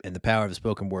Macy and the power of the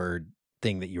spoken word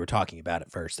thing that you were talking about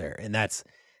at first there, and that's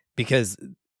because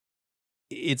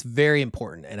it's very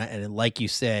important. And like you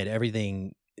said,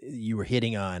 everything you were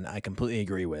hitting on, I completely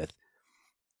agree with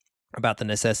about the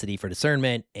necessity for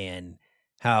discernment and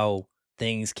how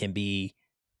things can be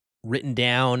written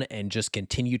down and just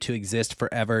continue to exist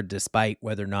forever, despite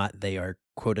whether or not they are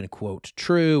quote unquote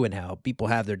true, and how people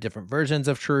have their different versions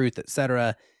of truth,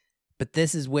 etc. But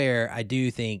this is where I do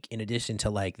think, in addition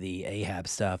to like the Ahab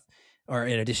stuff, or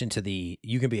in addition to the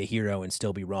you can be a hero and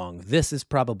still be wrong, this is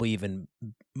probably even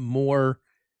more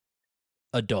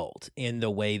adult in the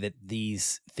way that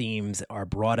these themes are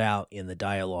brought out in the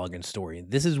dialogue and story.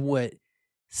 This is what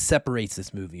separates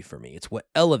this movie for me. It's what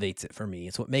elevates it for me.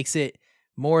 It's what makes it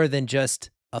more than just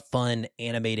a fun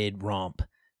animated romp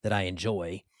that I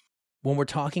enjoy. When we're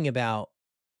talking about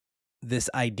this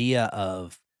idea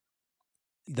of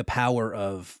the power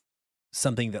of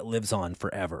something that lives on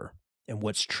forever and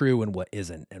what's true and what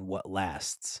isn't and what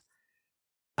lasts,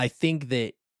 I think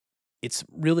that it's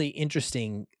really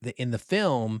interesting that in the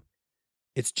film,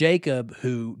 it's Jacob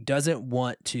who doesn't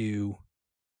want to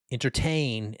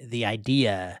entertain the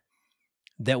idea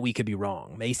that we could be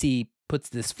wrong. Macy puts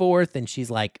this forth and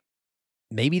she's like,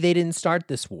 maybe they didn't start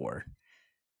this war.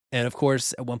 And of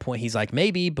course, at one point he's like,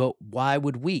 maybe, but why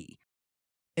would we?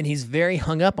 And he's very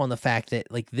hung up on the fact that,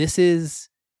 like, this is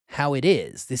how it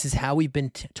is. This is how we've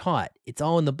been taught. It's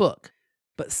all in the book.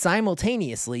 But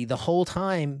simultaneously, the whole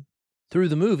time through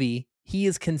the movie, he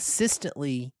is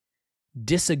consistently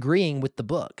disagreeing with the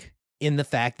book in the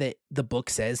fact that the book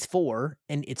says 4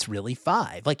 and it's really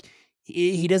 5. Like,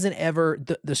 he doesn't ever,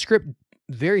 the script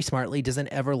very smartly doesn't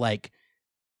ever like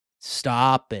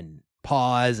stop and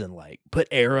pause and like put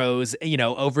arrows,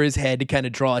 over his head to kind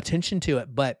of draw attention to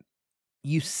it. But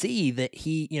you see that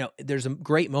he, there's a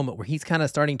great moment where he's kind of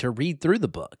starting to read through the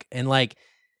book and like,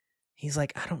 he's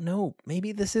like, I don't know,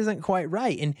 maybe this isn't quite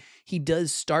right. And he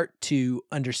does start to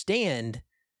understand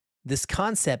this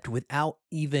concept without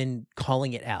even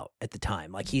calling it out at the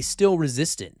time. Like, he's still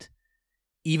resistant,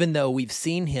 even though we've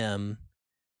seen him.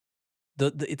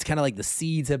 It's kind of like the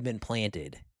seeds have been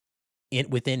planted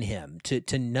within him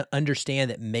to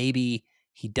understand that maybe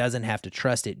he doesn't have to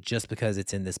trust it just because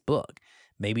it's in this book.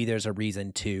 Maybe there's a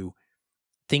reason to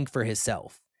think for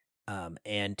himself,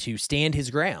 and to stand his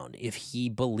ground if he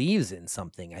believes in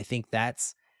something. I think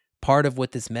that's part of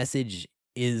what this message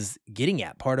is getting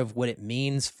at. Part of what it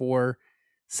means for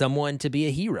someone to be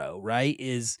a hero, right?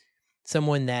 Is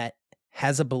someone that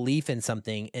has a belief in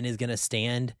something and is going to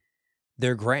stand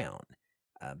their ground.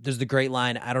 There's the great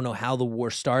line, I don't know how the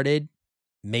war started.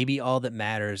 Maybe all that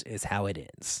matters is how it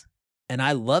ends. And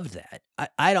I love that.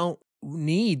 I don't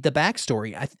need the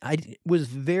backstory. I was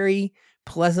very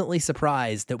pleasantly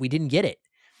surprised that we didn't get it.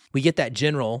 We get that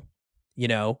general,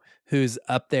 who's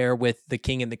up there with the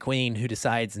king and the queen, who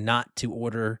decides not to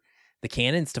order the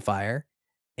cannons to fire.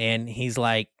 And he's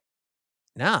like,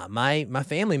 nah, my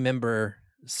family member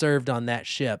served on that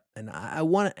ship, and I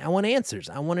want answers.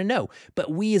 I want to know.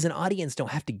 But we as an audience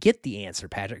don't have to get the answer,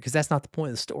 Patrick, because that's not the point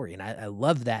of the story. And I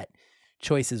love that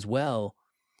choice as well.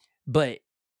 But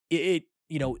it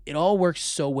all works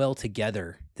so well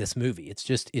together, this movie.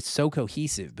 It's so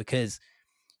cohesive, because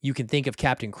you can think of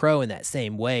Captain Crow in that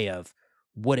same way of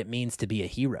what it means to be a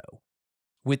hero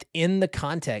within the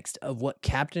context of what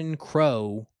Captain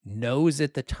Crow knows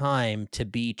at the time to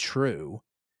be true.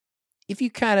 If you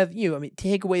kind of,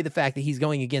 take away the fact that he's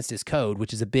going against his code,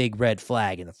 which is a big red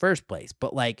flag in the first place,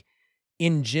 but like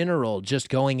in general, just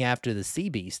going after the sea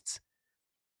beasts,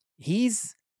 he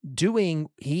is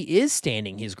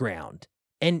standing his ground.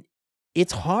 And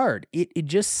it's hard. It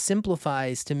just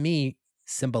symbolizes,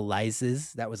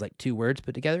 that was like 2 words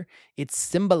put together. It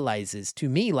symbolizes to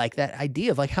me like that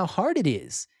idea of like how hard it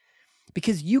is.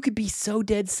 Because you could be so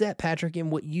dead set, Patrick,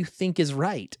 in what you think is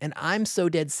right. And I'm so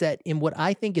dead set in what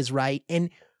I think is right.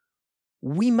 And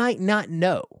we might not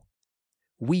know.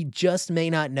 We just may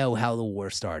not know how the war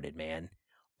started, man.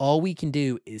 All we can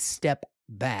do is step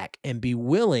back and be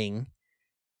willing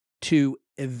to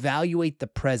evaluate the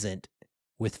present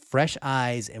with fresh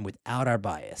eyes and without our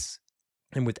bias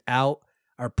and without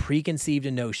our preconceived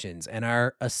notions and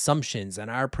our assumptions and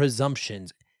our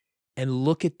presumptions, and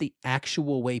look at the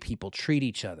actual way people treat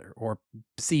each other or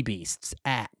sea beasts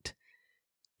act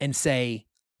and say,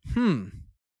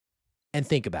 and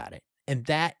think about it. And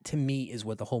that, to me, is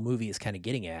what the whole movie is kind of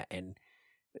getting at, and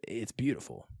it's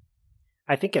beautiful.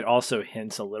 I think it also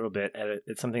hints a little bit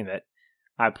at something that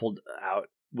I pulled out,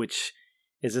 which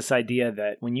is this idea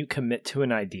that when you commit to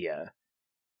an idea,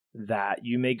 that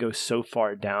you may go so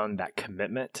far down that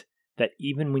commitment that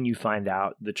even when you find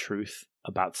out the truth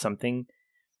about something,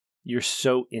 you're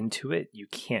so into it, you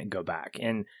can't go back.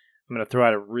 And I'm going to throw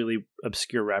out a really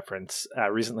obscure reference I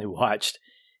recently watched.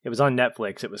 It was on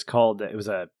Netflix. It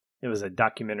was a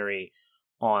documentary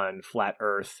on flat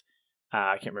Earth.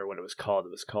 I can't remember what it was called.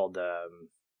 It was called,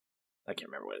 I can't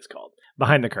remember what it's called.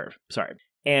 Behind the Curve. Sorry.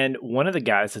 And one of the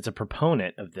guys that's a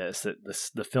proponent of this, that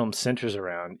the film centers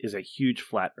around, is a huge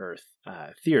flat Earth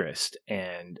theorist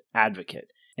and advocate.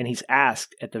 And he's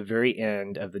asked at the very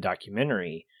end of the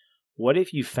documentary, what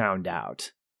if you found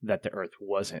out that the Earth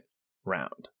wasn't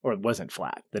round, or it wasn't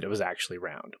flat, that it was actually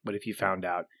round? What if you found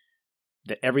out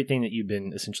that everything that you've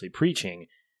been essentially preaching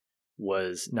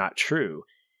was not true?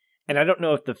 And I don't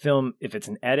know if the film, if it's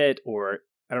an edit, or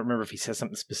I don't remember if he says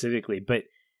something specifically, but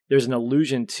there's an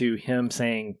allusion to him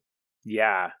saying,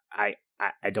 yeah, I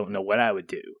don't know what I would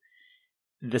do.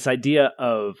 This idea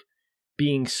of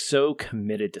being so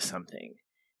committed to something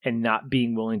and not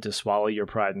being willing to swallow your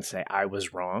pride and say, I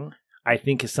was wrong, I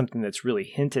think is something that's really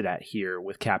hinted at here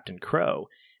with Captain Crow.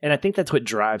 And I think that's what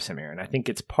drives him, Aaron. I think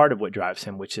it's part of what drives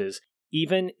him, which is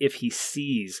even if he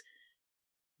sees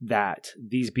that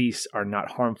these beasts are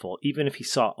not harmful, even if he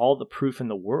saw all the proof in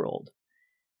the world,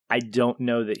 I don't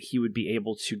know that he would be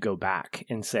able to go back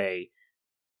and say,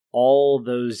 all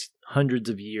those hundreds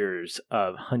of years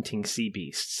of hunting sea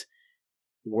beasts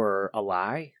were a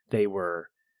lie. They were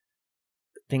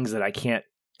things that I can't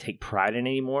take pride in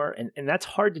anymore. And that's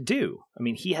hard to do. I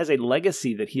mean, he has a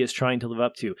legacy that he is trying to live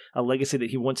up to, a legacy that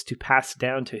he wants to pass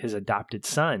down to his adopted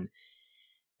son.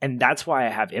 And that's why I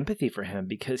have empathy for him,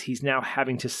 because he's now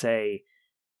having to say,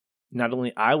 not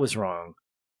only I was wrong,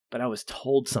 but I was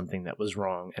told something that was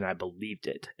wrong, and I believed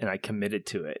it, and I committed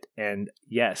to it. And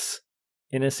yes,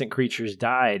 innocent creatures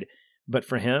died, but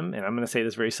for him, and I'm going to say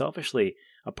this very selfishly,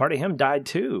 a part of him died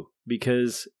too,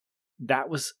 because that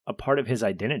was a part of his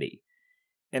identity.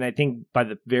 And I think by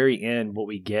the very end, what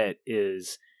we get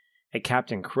is a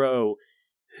Captain Crow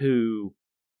who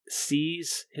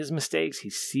sees his mistakes, he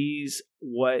sees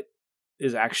what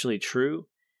is actually true,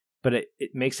 but it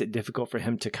makes it difficult for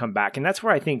him to come back. And that's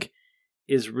where I think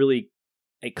is really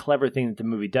a clever thing that the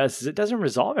movie does, is it doesn't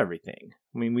resolve everything.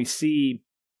 I mean, we see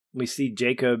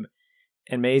Jacob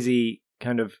and Maisie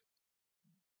kind of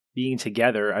being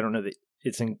together. I don't know that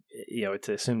it's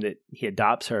assumed that he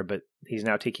adopts her, but he's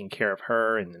now taking care of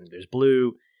her, and then there's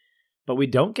Blue. But we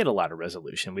don't get a lot of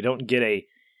resolution. We don't get a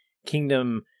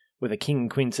kingdom with a king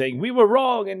and queen saying, we were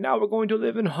wrong, and now we're going to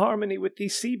live in harmony with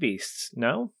these sea beasts.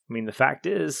 No, I mean, the fact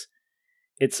is,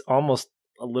 it's almost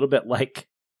a little bit like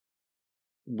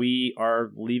we are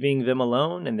leaving them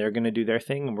alone, and they're going to do their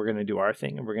thing, and we're going to do our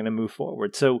thing, and we're going to move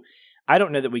forward. So I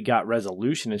don't know that we got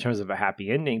resolution in terms of a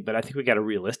happy ending, but I think we got a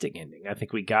realistic ending. I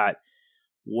think we got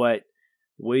what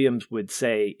Williams would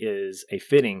say is a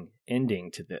fitting ending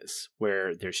to this,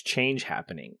 where there's change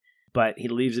happening, but he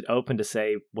leaves it open to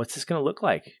say, what's this going to look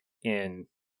like in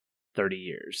 30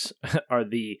 years? Are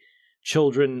the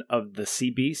children of the sea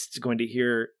beasts going to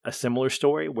hear a similar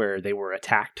story where they were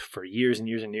attacked for years and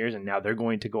years and years, and now they're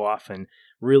going to go off and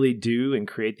really do and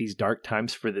create these dark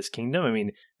times for this kingdom? I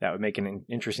mean, that would make an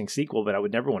interesting sequel, but I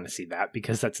would never want to see that,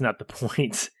 because that's not the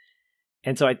point.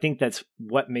 And so I think that's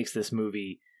what makes this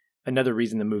movie, another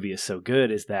reason the movie is so good,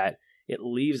 is that it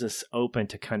leaves us open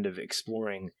to kind of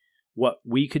exploring what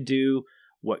we could do,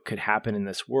 what could happen in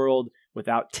this world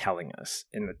without telling us.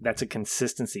 And that's a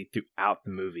consistency throughout the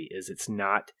movie, is it's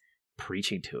not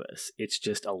preaching to us. It's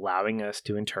just allowing us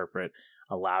to interpret,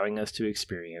 allowing us to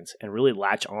experience, and really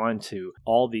latch on to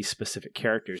all these specific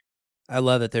characters. I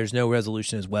love that there's no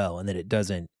resolution as well, and that it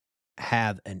doesn't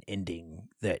have an ending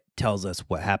that tells us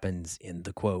what happens in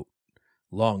the quote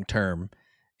long term.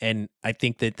 And I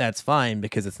think that that's fine,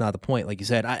 because it's not the point. Like you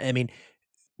said, I mean,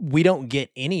 we don't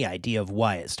get any idea of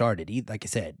why it started. Like I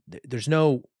said, there's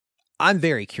no, I'm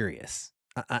very curious.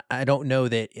 I don't know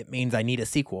that it means I need a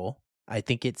sequel. I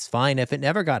think it's fine if it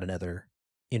never got another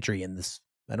entry in this.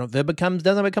 If it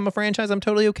doesn't become a franchise, I'm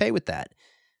totally okay with that.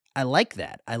 I like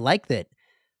that. I like that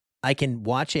I can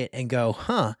watch it and go,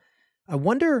 I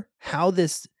wonder how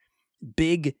this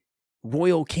big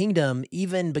royal kingdom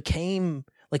even became,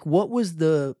 like, what was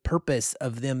the purpose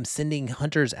of them sending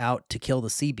hunters out to kill the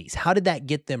sea beasts? How did that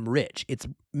get them rich? It's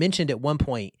mentioned at one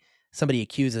point, somebody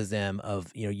accuses them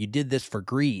of, you did this for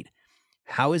greed.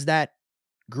 How is that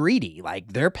greedy?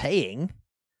 Like, they're paying,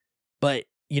 but,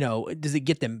 does it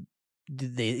get them,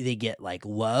 did they get like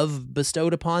love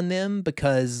bestowed upon them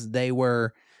because they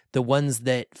were the ones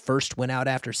that first went out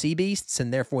after sea beasts,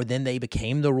 and therefore then they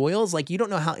became the royals? Like, you don't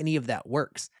know how any of that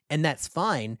works. And that's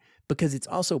fine, because it's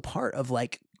also part of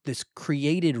like this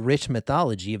created rich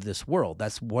mythology of this world.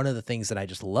 That's one of the things that I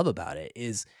just love about it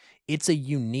is it's a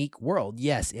unique world.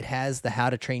 Yes, it has the How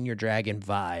to Train Your Dragon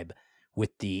vibe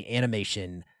with the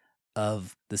animation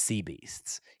of the sea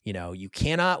beasts. You know, you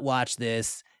cannot watch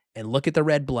this and look at the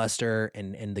red bluster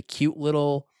and the cute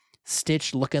little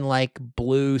Stitch looking like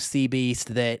blue sea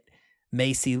beast that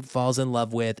Macy falls in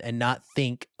love with and not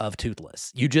think of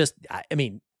Toothless. You just, I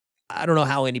mean, I don't know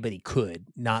how anybody could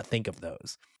not think of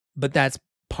those, but that's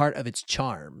part of its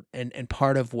charm and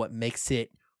part of what makes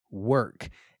it work.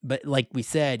 But like we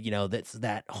said, you know, that's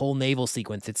that whole naval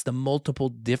sequence. It's the multiple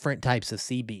different types of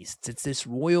sea beasts. It's this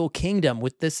royal kingdom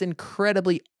with this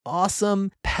incredibly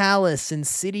awesome palace and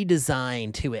city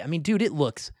design to it. I mean, dude, it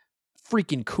looks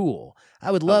freaking cool.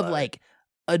 I would love like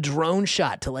a drone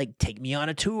shot to like take me on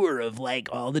a tour of like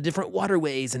all the different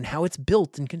waterways and how it's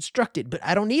built and constructed, but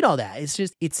I don't need all that. It's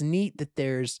just, it's neat that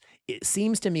it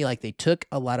seems to me like they took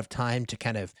a lot of time to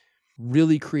kind of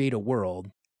really create a world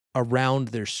around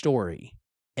their story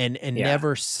and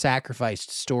never sacrificed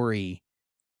story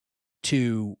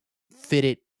to fit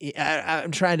it. I'm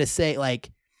trying to say,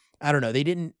 like, I don't know.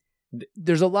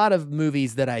 There's a lot of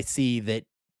movies that I see that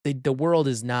the world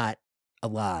is not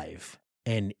alive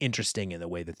and interesting in the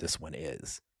way that this one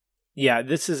is. Yeah,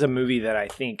 this is a movie that I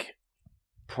think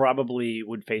probably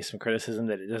would face some criticism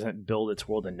that it doesn't build its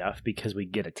world enough because we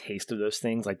get a taste of those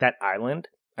things. Like that island,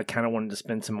 I kind of wanted to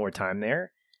spend some more time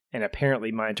there. And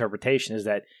apparently my interpretation is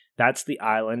that that's the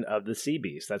island of the sea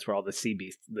beasts. That's where all the sea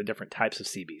beasts, the different types of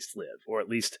sea beasts live, or at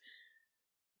least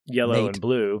yellow and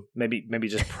blue, maybe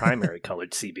just primary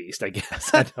colored sea beast, I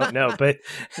guess. I don't know, but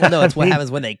well, no, it's what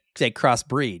happens when they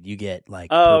crossbreed. You get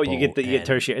like you get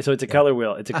tertiary. So it's a color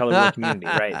wheel. It's a color wheel community,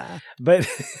 right? But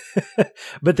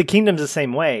but the kingdom's the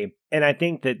same way, and I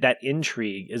think that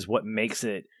intrigue is what makes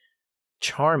it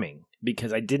charming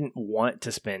because I didn't want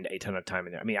to spend a ton of time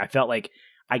in there. I mean, I felt like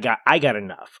I got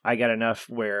enough. I got enough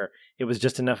where it was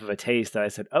just enough of a taste that I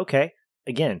said, okay.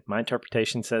 Again, my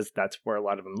interpretation says that's where a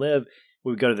lot of them live.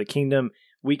 We go to the kingdom,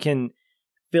 we can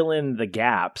fill in the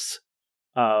gaps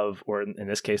of, or in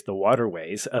this case, the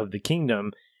waterways of the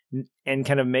kingdom and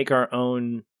kind of make our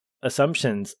own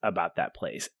assumptions about that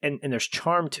place. And there's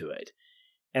charm to it.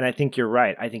 And I think you're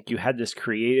right. I think you had this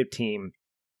creative team.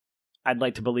 I'd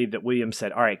like to believe that Williams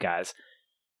said, all right, guys,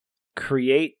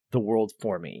 create the world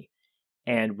for me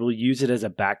and we'll use it as a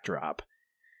backdrop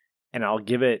and I'll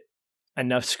give it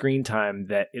enough screen time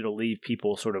that it'll leave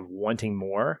people sort of wanting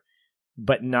more,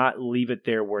 but not leave it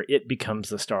there where it becomes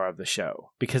the star of the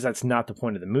show, because that's not the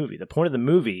point of the movie. The point of the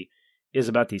movie is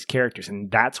about these characters,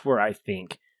 and that's where I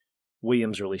think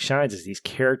Williams really shines, is these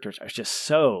characters are just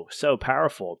so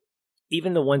powerful.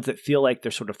 Even the ones that feel like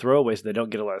they're sort of throwaways, they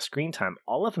don't get a lot of screen time,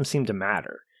 all of them seem to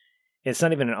matter. It's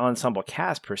not even an ensemble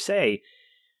cast per se.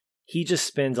 He just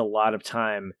spends a lot of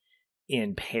time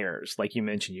in pairs. Like you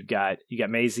mentioned, you got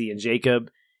Maisie and Jacob.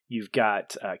 You've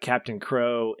got Captain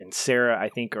Crow and Sarah, I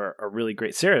think, are really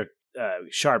great. Sarah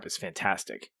Sharp is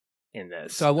fantastic in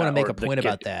this. So I want to make a point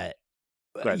about that.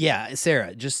 Yeah,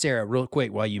 Sarah, real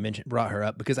quick while you brought her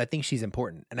up, because I think she's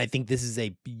important. And I think this is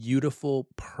a beautiful,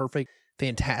 perfect,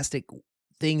 fantastic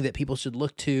thing that people should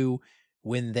look to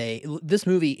when this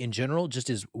movie in general just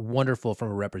is wonderful from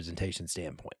a representation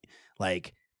standpoint.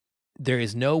 Like, there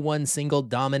is no one single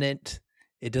dominant.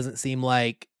 It doesn't seem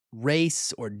like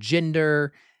race or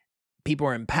gender. People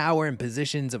are in power and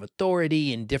positions of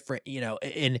authority and different,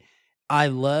 and I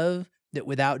love that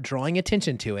without drawing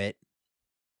attention to it,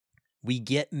 we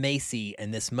get Macy in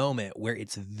this moment where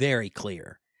it's very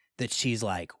clear that she's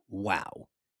like, wow,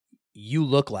 you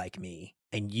look like me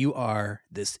and you are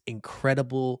this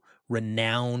incredible,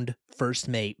 renowned first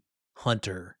mate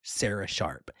hunter, Sarah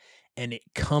Sharp. And it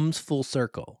comes full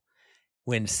circle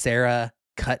when Sarah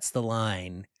cuts the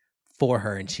line for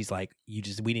her and she's like,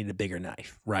 we need a bigger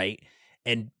knife, right?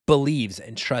 And believes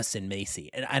and trusts in Macy.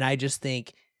 And I just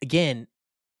think, again,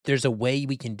 there's a way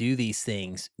we can do these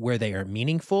things where they are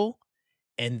meaningful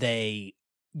and they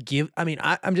give, I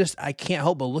can't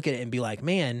help but look at it and be like,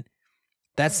 man,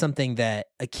 that's something that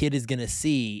a kid is going to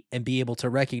see and be able to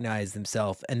recognize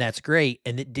themselves. And that's great.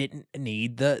 And it didn't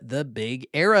need the big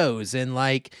arrows and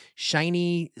like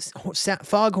shiny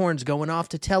foghorns going off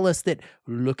to tell us that,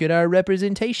 look at our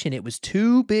representation. It was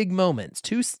two big moments,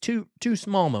 two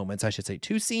small moments, I should say,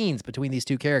 two scenes between these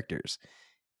two characters.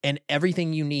 And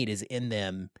everything you need is in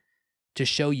them to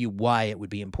show you why it would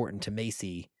be important to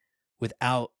Macy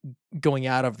without going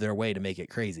out of their way to make it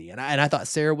crazy. And I thought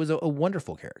Sarah was a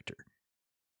wonderful character.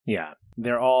 Yeah,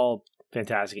 they're all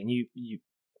fantastic, and you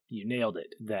nailed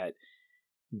it. That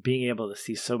being able to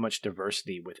see so much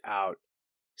diversity without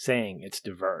saying it's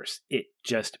diverse. It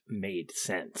just made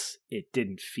sense. It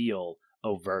didn't feel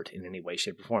overt in any way,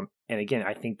 shape, or form. And again,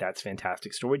 I think that's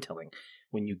fantastic storytelling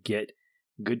when you get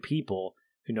good people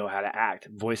who know how to act,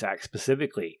 voice act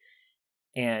specifically,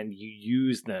 and you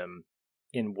use them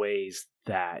in ways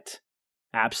that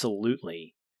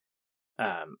absolutely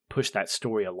push that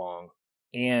story along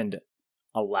and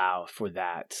allow for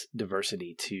that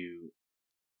diversity to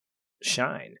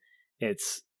shine.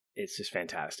 It's just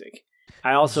fantastic.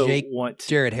 I also want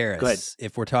Jared Harris.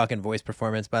 If we're talking voice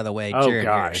performance, by the way, Jared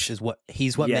Harris is what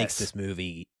makes this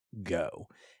movie go.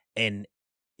 And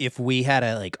if we had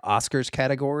a like Oscars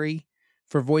category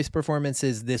for voice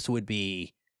performances, this would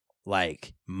be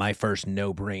like my first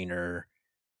no-brainer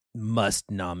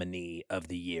must nominee of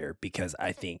the year, because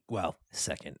I think, well,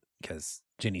 second, because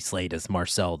Jenny Slate as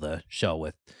Marcel the shell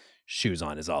with shoes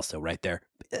on is also right there.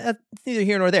 Neither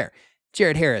here nor there.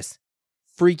 Jared Harris,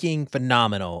 freaking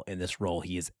phenomenal in this role.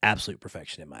 He is absolute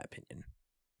perfection in my opinion.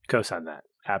 Co-sign that.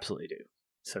 Absolutely do.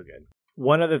 So good.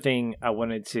 One other thing I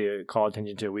wanted to call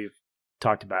attention to, we've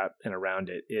talked about and around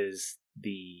it, is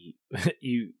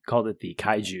you called it the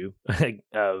kaiju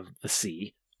of the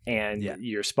sea, and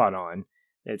you're spot on.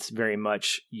 It's very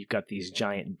much, you've got these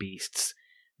giant beasts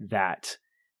that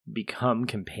become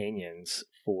companions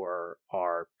for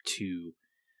our two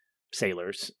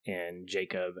sailors, in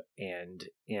Jacob and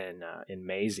in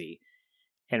Maisie.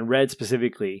 And Red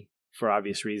specifically, for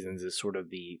obvious reasons, is sort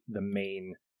of the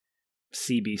main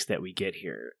sea beast that we get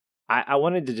here. I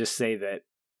wanted to just say that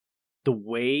the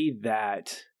way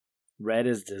that Red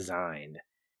is designed,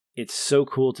 it's so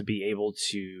cool to be able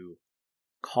to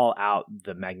call out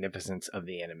the magnificence of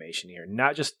the animation here.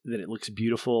 Not just that it looks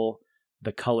beautiful,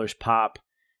 the colors pop.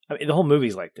 I mean, the whole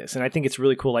movie's like this. And I think it's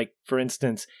really cool. Like, for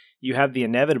instance, you have the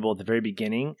inevitable at the very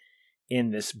beginning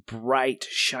in this bright,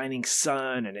 shining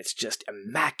sun, and it's just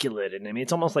immaculate. And I mean,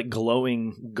 it's almost like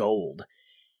glowing gold.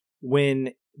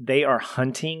 When they are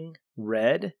hunting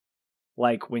Red,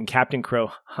 like when Captain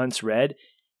Crow hunts Red,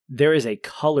 there is a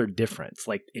color difference.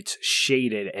 Like, it's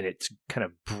shaded and it's kind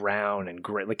of brown and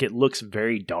gray. Like, it looks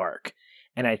very dark.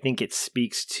 And I think it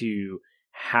speaks to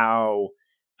how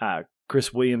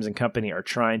Chris Williams and company are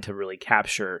trying to really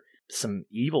capture some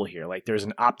evil here. Like, there's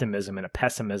an optimism and a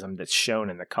pessimism that's shown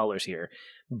in the colors here.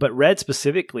 But Red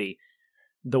specifically,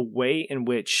 the way in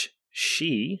which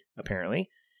she apparently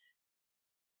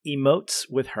emotes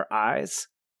with her eyes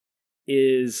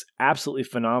is absolutely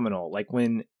phenomenal. Like,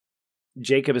 when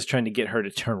Jacob is trying to get her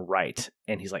to turn right,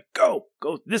 and he's like, go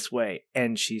this way.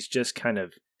 And she's just kind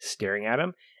of staring at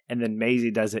him. And then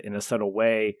Maisie does it in a subtle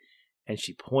way, and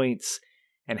she points,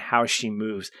 and how she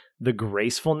moves, the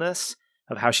gracefulness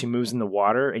of how she moves in the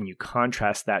water. And you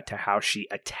contrast that to how she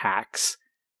attacks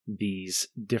these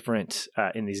different,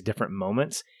 in these different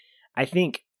moments. I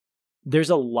think there's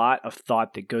a lot of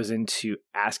thought that goes into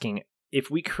asking,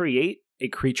 if we create a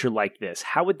creature like this,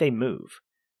 how would they move?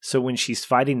 So when she's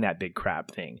fighting that big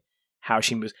crab thing, how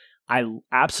she moves, I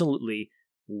absolutely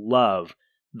love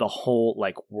the whole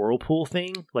like whirlpool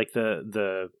thing, like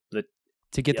the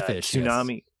to get the fish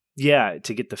tsunami. Yes. Yeah,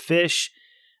 to get the fish.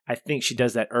 I think she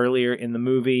does that earlier in the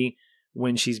movie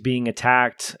when she's being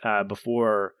attacked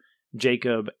before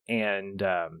Jacob and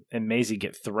Maisie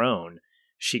get thrown.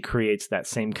 She creates that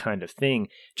same kind of thing.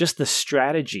 Just the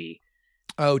strategy.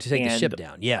 Oh, to take the ship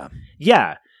down. Yeah.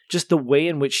 Yeah. Just the way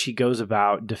in which she goes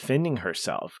about defending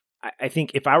herself. I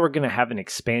think if I were going to have an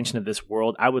expansion of this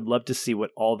world, I would love to see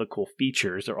what all the cool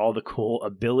features or all the cool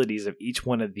abilities of each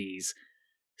one of these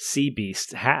sea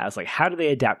beasts has. Like, how do they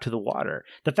adapt to the water?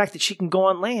 The fact that she can go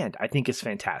on land, I think, is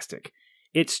fantastic.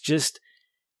 It's just,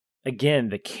 again,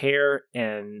 the care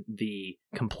and the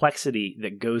complexity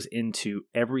that goes into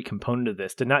every component of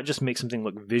this to not just make something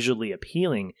look visually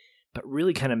appealing, but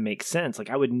really kind of make sense. Like,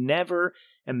 I would never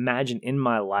imagine in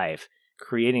my life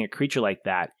creating a creature like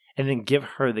that and then give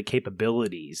her the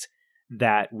capabilities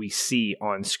that we see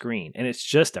on screen. And it's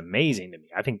just amazing to me.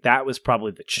 I think that was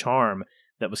probably the charm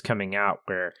that was coming out,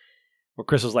 where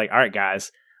Chris was like, all right,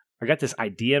 guys, I got this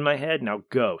idea in my head. Now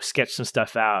go sketch some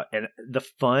stuff out. And the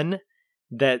fun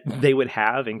that they would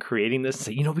have in creating this,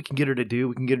 say, we can get her to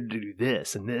do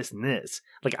this and this and this.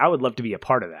 Like, I would love to be a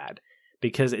part of that,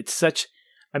 because it's such,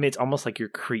 I mean, it's almost like you're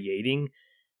creating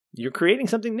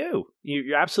something new.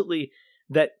 You're absolutely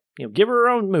that, give her her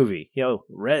own movie,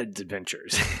 Red's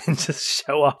Adventures, and just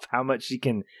show off how much she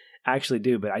can actually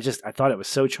do. But I thought it was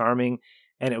so charming,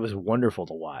 and it was wonderful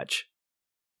to watch.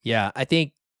 Yeah, I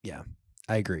think,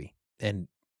 I agree. And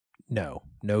no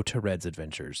to Red's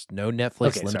Adventures. No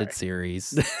Netflix limited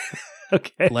series.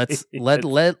 Okay. Let's let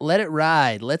it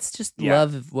ride. Let's just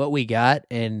love what we got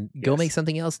and go make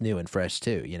something else new and fresh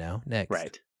too, next.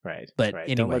 Right. But right.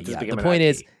 anyway, the point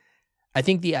is, I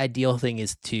think the ideal thing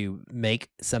is to make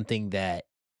something that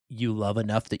you love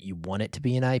enough that you want it to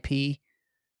be an IP,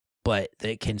 but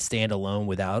that can stand alone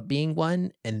without being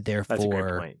one. And therefore, that's a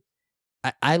great point.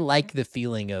 I like the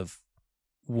feeling of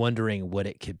wondering what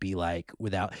it could be like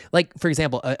without, like, for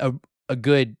example, a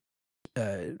good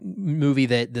movie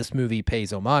that this movie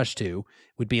pays homage to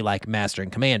would be like Master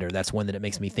and Commander. That's one that it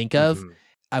makes me think of. Mm-hmm.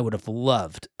 I would have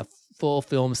loved a full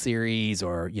film series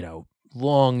or,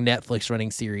 long Netflix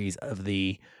running series of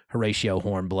the Horatio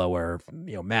Hornblower,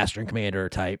 Master and Commander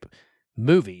type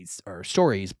movies or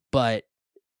stories. But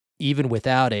even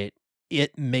without it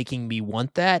making me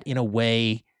want that in a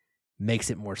way makes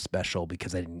it more special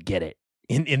because I didn't get it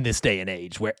in this day and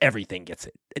age where everything gets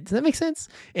it. Does that make sense?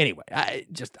 Anyway,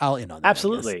 I'll end on that.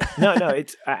 Absolutely. No,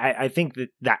 it's, I think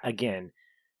that again,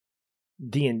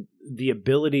 the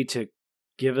ability to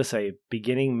give us a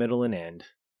beginning, middle, and end,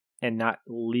 and not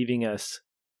leaving us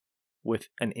with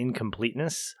an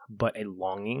incompleteness, but a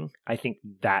longing. I think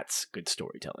that's good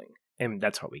storytelling. And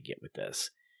that's what we get with this.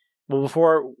 Well,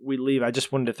 before we leave, I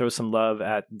just wanted to throw some love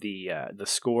at the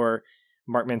score.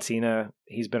 Mark Mancina,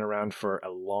 he's been around for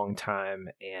a long time,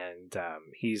 and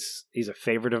he's a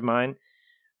favorite of mine.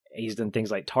 He's done things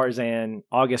like Tarzan.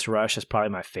 August Rush is probably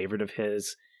my favorite of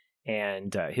his,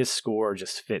 and his score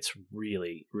just fits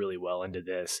really, really well into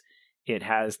this. It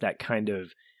has that kind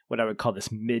of what I would call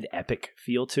this mid-epic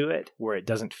feel to it, where it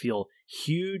doesn't feel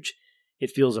huge.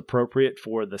 It feels appropriate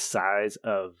for the size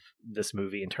of this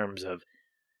movie in terms of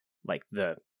like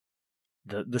the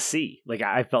sea. Like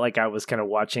I felt like I was kind of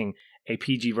watching a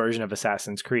PG version of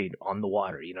Assassin's Creed on the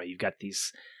water. You've got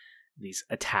these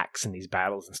attacks and these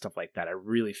battles and stuff like that. I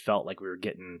really felt like we were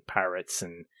getting pirates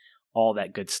and all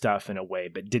that good stuff in a way,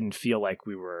 but didn't feel like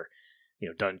we were,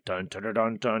 dun dun dun dun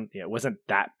dun dun. It wasn't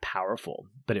that powerful,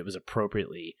 but it was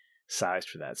appropriately sized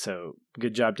for that. So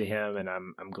good job to him, and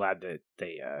I'm glad that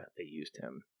they used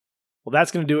him. Well,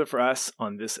 that's going to do it for us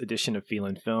on this edition of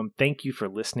Feelin' Film. Thank you for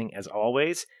listening as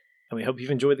always, and we hope you've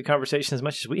enjoyed the conversation as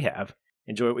much as we have.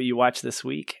 Enjoy what you watch this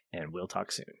week, and we'll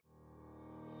talk soon.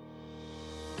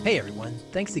 Hey everyone,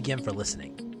 thanks again for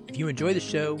listening. If you enjoy the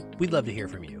show, we'd love to hear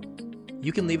from you.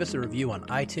 You can leave us a review on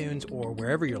iTunes or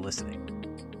wherever you're listening.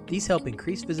 These help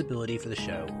increase visibility for the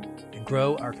show and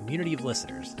grow our community of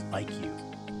listeners like you.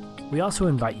 We also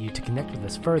invite you to connect with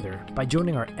us further by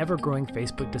joining our ever-growing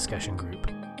Facebook discussion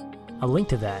group. A link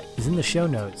to that is in the show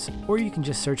notes, or you can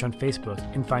just search on Facebook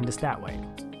and find us that way.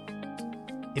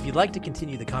 If you'd like to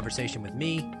continue the conversation with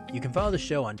me, you can follow the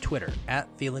show on Twitter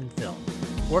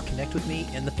 @FeelinFilm, or connect with me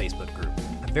in the Facebook group.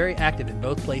 I'm very active in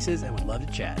both places and would love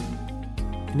to chat.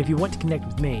 And if you want to connect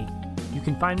with me, you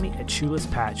can find me at Shoeless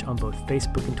Patch on both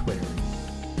Facebook and Twitter.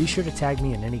 Be sure to tag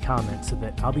me in any comments so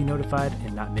that I'll be notified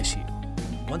and not miss you.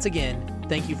 Once again,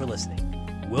 thank you for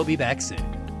listening. We'll be back soon.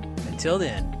 Until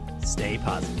then, stay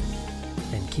positive.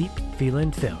 And keep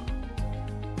feeling film.